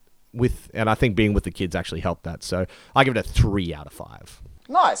it and I think being with the kids actually helped that. So I give it a 3 out of 5.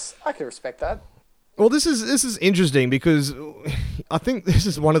 Nice. I can respect that. Well, this is interesting because I think this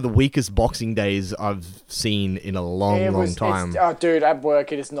is one of the weakest Boxing Days I've seen in a long time. Oh, dude, at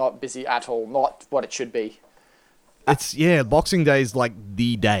work it is not busy at all. Not what it should be. It's Boxing Day is like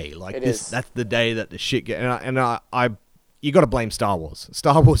the day. Like it is. That's the day that the shit get. And I you got to blame Star Wars.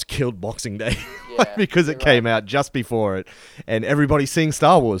 Star Wars killed Boxing Day because it came out just before it, and everybody's seeing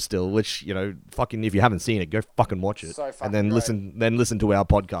Star Wars still. Which fucking if you haven't seen it, go fucking watch it, so and then great. listen to our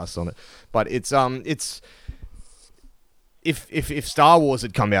podcasts on it. But it's if Star Wars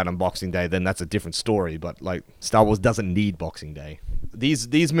had come out on Boxing Day, then that's a different story. But like, Star Wars doesn't need Boxing Day.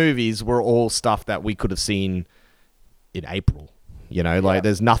 These movies were all stuff that we could have seen in April.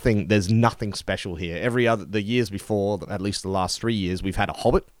 There's nothing special here. The years before, at least the last 3 years, we've had a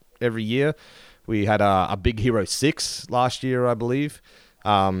Hobbit every year. We had a Big Hero 6 last year, I believe.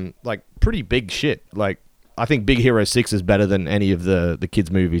 Like, pretty big shit. Like, I think Big Hero 6 is better than any of the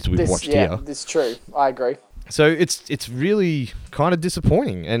kids' movies we've watched here. Yeah, that's true. I agree. So it's really kind of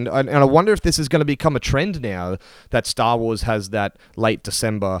disappointing. And I wonder if this is going to become a trend now that Star Wars has that late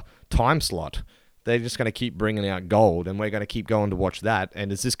December time slot. They're just going to keep bringing out gold, and we're going to keep going to watch that.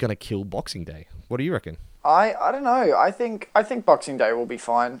 And is this going to kill Boxing Day? What do you reckon? I don't know. I think Boxing Day will be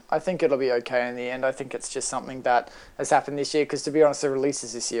fine. I think it'll be okay in the end. I think it's just something that has happened this year, because to be honest, the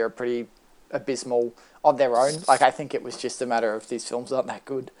releases this year are pretty abysmal on their own. Like, I think it was just a matter of these films aren't that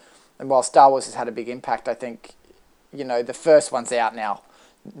good. And while Star Wars has had a big impact, I think, the first one's out now.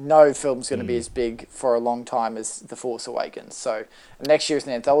 No film's going to be as big for a long time as The Force Awakens. So next year is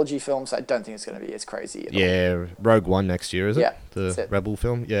an anthology film, so I don't think it's going to be as crazy at all. Rogue One next year, is it? Yeah, the Rebel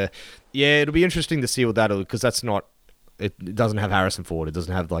film. Yeah, it'll be interesting to see what that'll, because that's not. It doesn't have Harrison Ford. It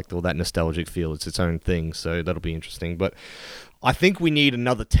doesn't have like all that nostalgic feel. It's its own thing, so that'll be interesting. But I think we need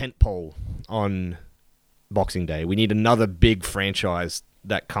another tentpole on Boxing Day. We need another big franchise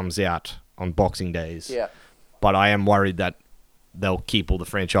that comes out on Boxing Days. Yeah. But I am worried that they'll keep all the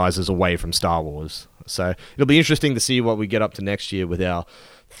franchises away from Star Wars. So it'll be interesting to see what we get up to next year with our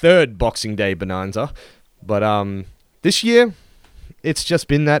third Boxing Day bonanza. But this year, it's just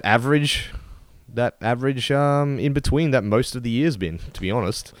been that average in between that most of the year's been, to be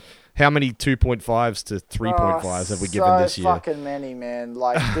honest. How many 2.5s to 3.5s have we given this year? So fucking many, man.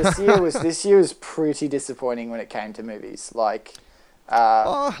 Like this year was pretty disappointing when it came to movies. Like,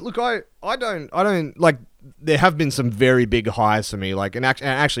 look, I don't like. There have been some very big highs for me. Like, and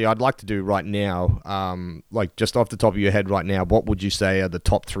actually, I'd like to do right now. Like, just off the top of your head, right now, what would you say are the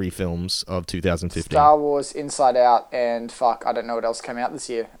top 3 films of 2015? Star Wars, Inside Out, and I don't know what else came out this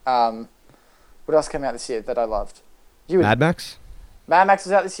year. What else came out this year that I loved? Mad Max. Mad Max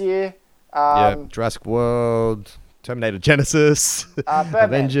was out this year. Jurassic World, Terminator Genesis,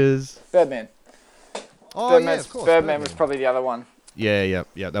 Avengers. Birdman. Oh, yeah, of course. Birdman was probably the other one. Yeah.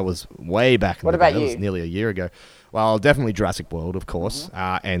 That was way back. What about you? That was nearly a year ago. Well, definitely Jurassic World, of course,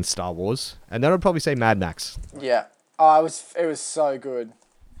 and Star Wars. And then I'd probably say Mad Max. Yeah. Oh, it was so good.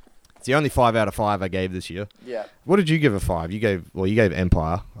 It's the only 5 out of 5 I gave this year. Yeah. What did you give a 5? You gave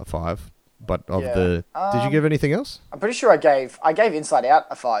Empire a 5. But did you give anything else? I'm pretty sure I gave Inside Out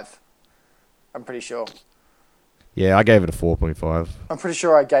a 5. I'm pretty sure. Yeah, I gave it a 4.5. I'm pretty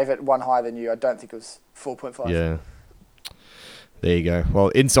sure I gave it one higher than you. I don't think it was 4.5. Yeah. There you go. Well,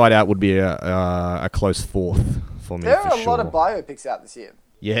 Inside Out would be a close 4th for me. There are a lot of biopics out this year.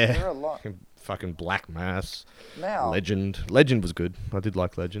 Yeah. There are a lot. Fucking Black Mass. Now. Legend was good. I did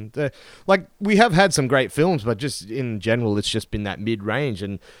like Legend. Like, we have had some great films, but just in general, it's just been that mid-range,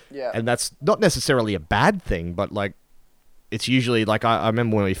 and that's not necessarily a bad thing, but like, it's usually like I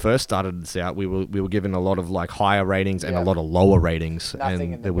remember when we first started this out, we were given a lot of like higher ratings and a lot of lower ratings,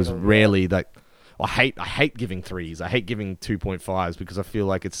 and there was rarely that. I hate giving 3s. I hate giving 2.5s because I feel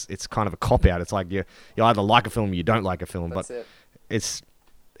like it's kind of a cop out. It's like you either like a film or you don't like a film, but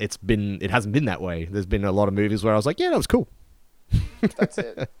it hasn't been that way. There's been a lot of movies where I was like, yeah, that was cool. That's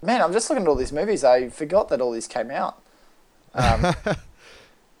it. Man, I'm just looking at all these movies. I forgot that all these came out.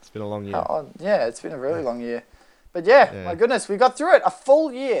 It's been a long year. Yeah, it's been a really long year. But yeah, my goodness, we got through it. A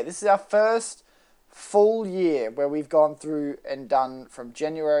full year. This is our first full year where we've gone through and done from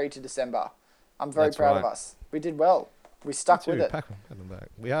January to December. I'm very proud of us. We did well. We stuck with it.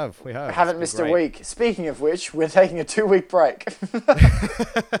 We have. We haven't missed a week. Speaking of which, we're taking a 2-week break.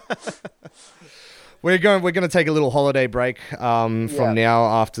 We're going to take a little holiday break from now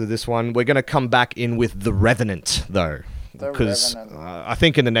after this one. We're going to come back in with The Revenant, though. Because I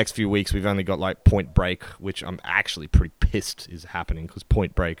think in the next few weeks we've only got like Point Break, which I'm actually pretty pissed is happening because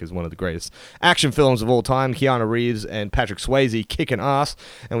Point Break is one of the greatest action films of all time. Keanu Reeves and Patrick Swayze kicking ass.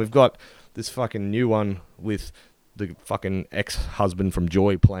 And we've got this fucking new one with the fucking ex-husband from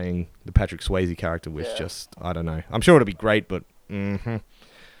Joy playing the Patrick Swayze character, which just, I don't know. I'm sure it'll be great, but I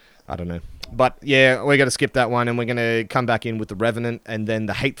don't know. But yeah, we're going to skip that one and we're going to come back in with The Revenant and then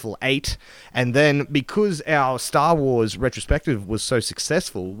The Hateful Eight. And then because our Star Wars retrospective was so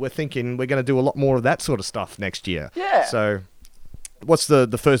successful, we're thinking we're going to do a lot more of that sort of stuff next year. Yeah. So what's the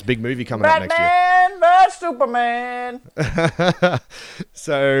first big movie coming out next year? Batman, Superman.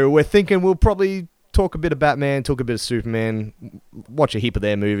 So we're thinking we'll probably talk a bit of Batman, talk a bit of Superman, watch a heap of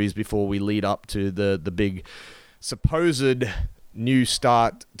their movies before we lead up to the big supposed new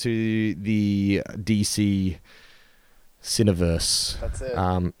start to the DC Cineverse. That's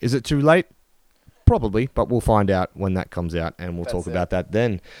it. Is it too late? Probably, but we'll find out when that comes out, and we'll talk about that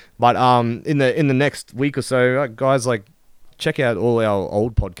then. But in the next week or so, guys, like, check out all our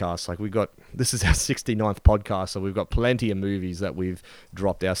old podcasts. Like, this is our 69th podcast, so we've got plenty of movies that we've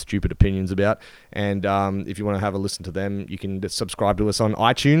dropped our stupid opinions about. And if you want to have a listen to them, you can subscribe to us on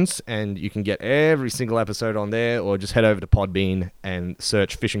iTunes, and you can get every single episode on there, or just head over to Podbean and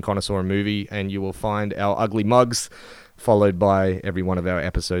search Fish and Connoisseur a Movie, and you will find our ugly mugs, followed by every one of our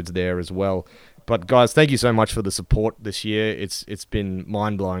episodes there as well. But guys, thank you so much for the support this year. It's been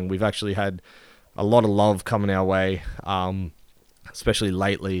mind-blowing. We've actually had a lot of love coming our way, especially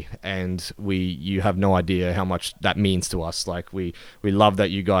lately, and you have no idea how much that means to us. Like, we love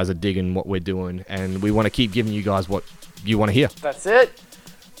that you guys are digging what we're doing, and we want to keep giving you guys what you want to hear. That's it.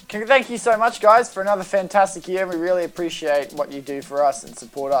 Thank you so much, guys, for another fantastic year. We really appreciate what you do for us and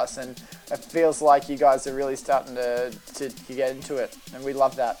support us, and it feels like you guys are really starting to get into it, and we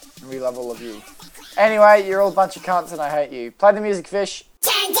love that, and we love all of you. Anyway, you're all a bunch of cunts, and I hate you. Play the music, Fish.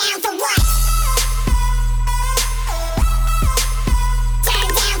 Turn down for what? Turn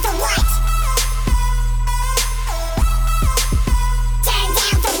down for what? Turn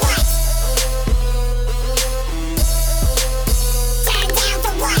down for what? Turn down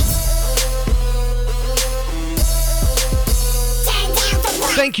for what? Turn down for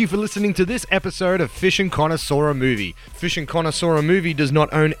what? Thank you for listening to this episode of Fish and Connoisseur a Movie. Fish and Connoisseur a Movie does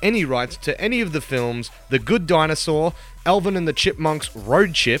not own any rights to any of the films The Good Dinosaur, Alvin and the Chipmunks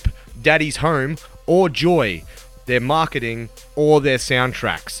Road Chip, Daddy's Home, or Joy. their marketing, or their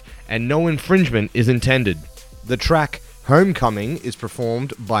soundtracks, and no infringement is intended. The track Homecoming is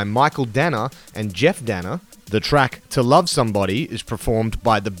performed by Michael Danner and Jeff Danner. The track To Love Somebody is performed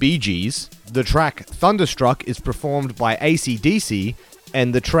by the Bee Gees. The track Thunderstruck is performed by AC/DC.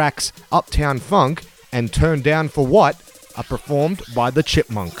 And the tracks Uptown Funk and Turn Down for What are performed by the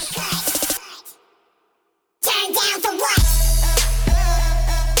Chipmunks.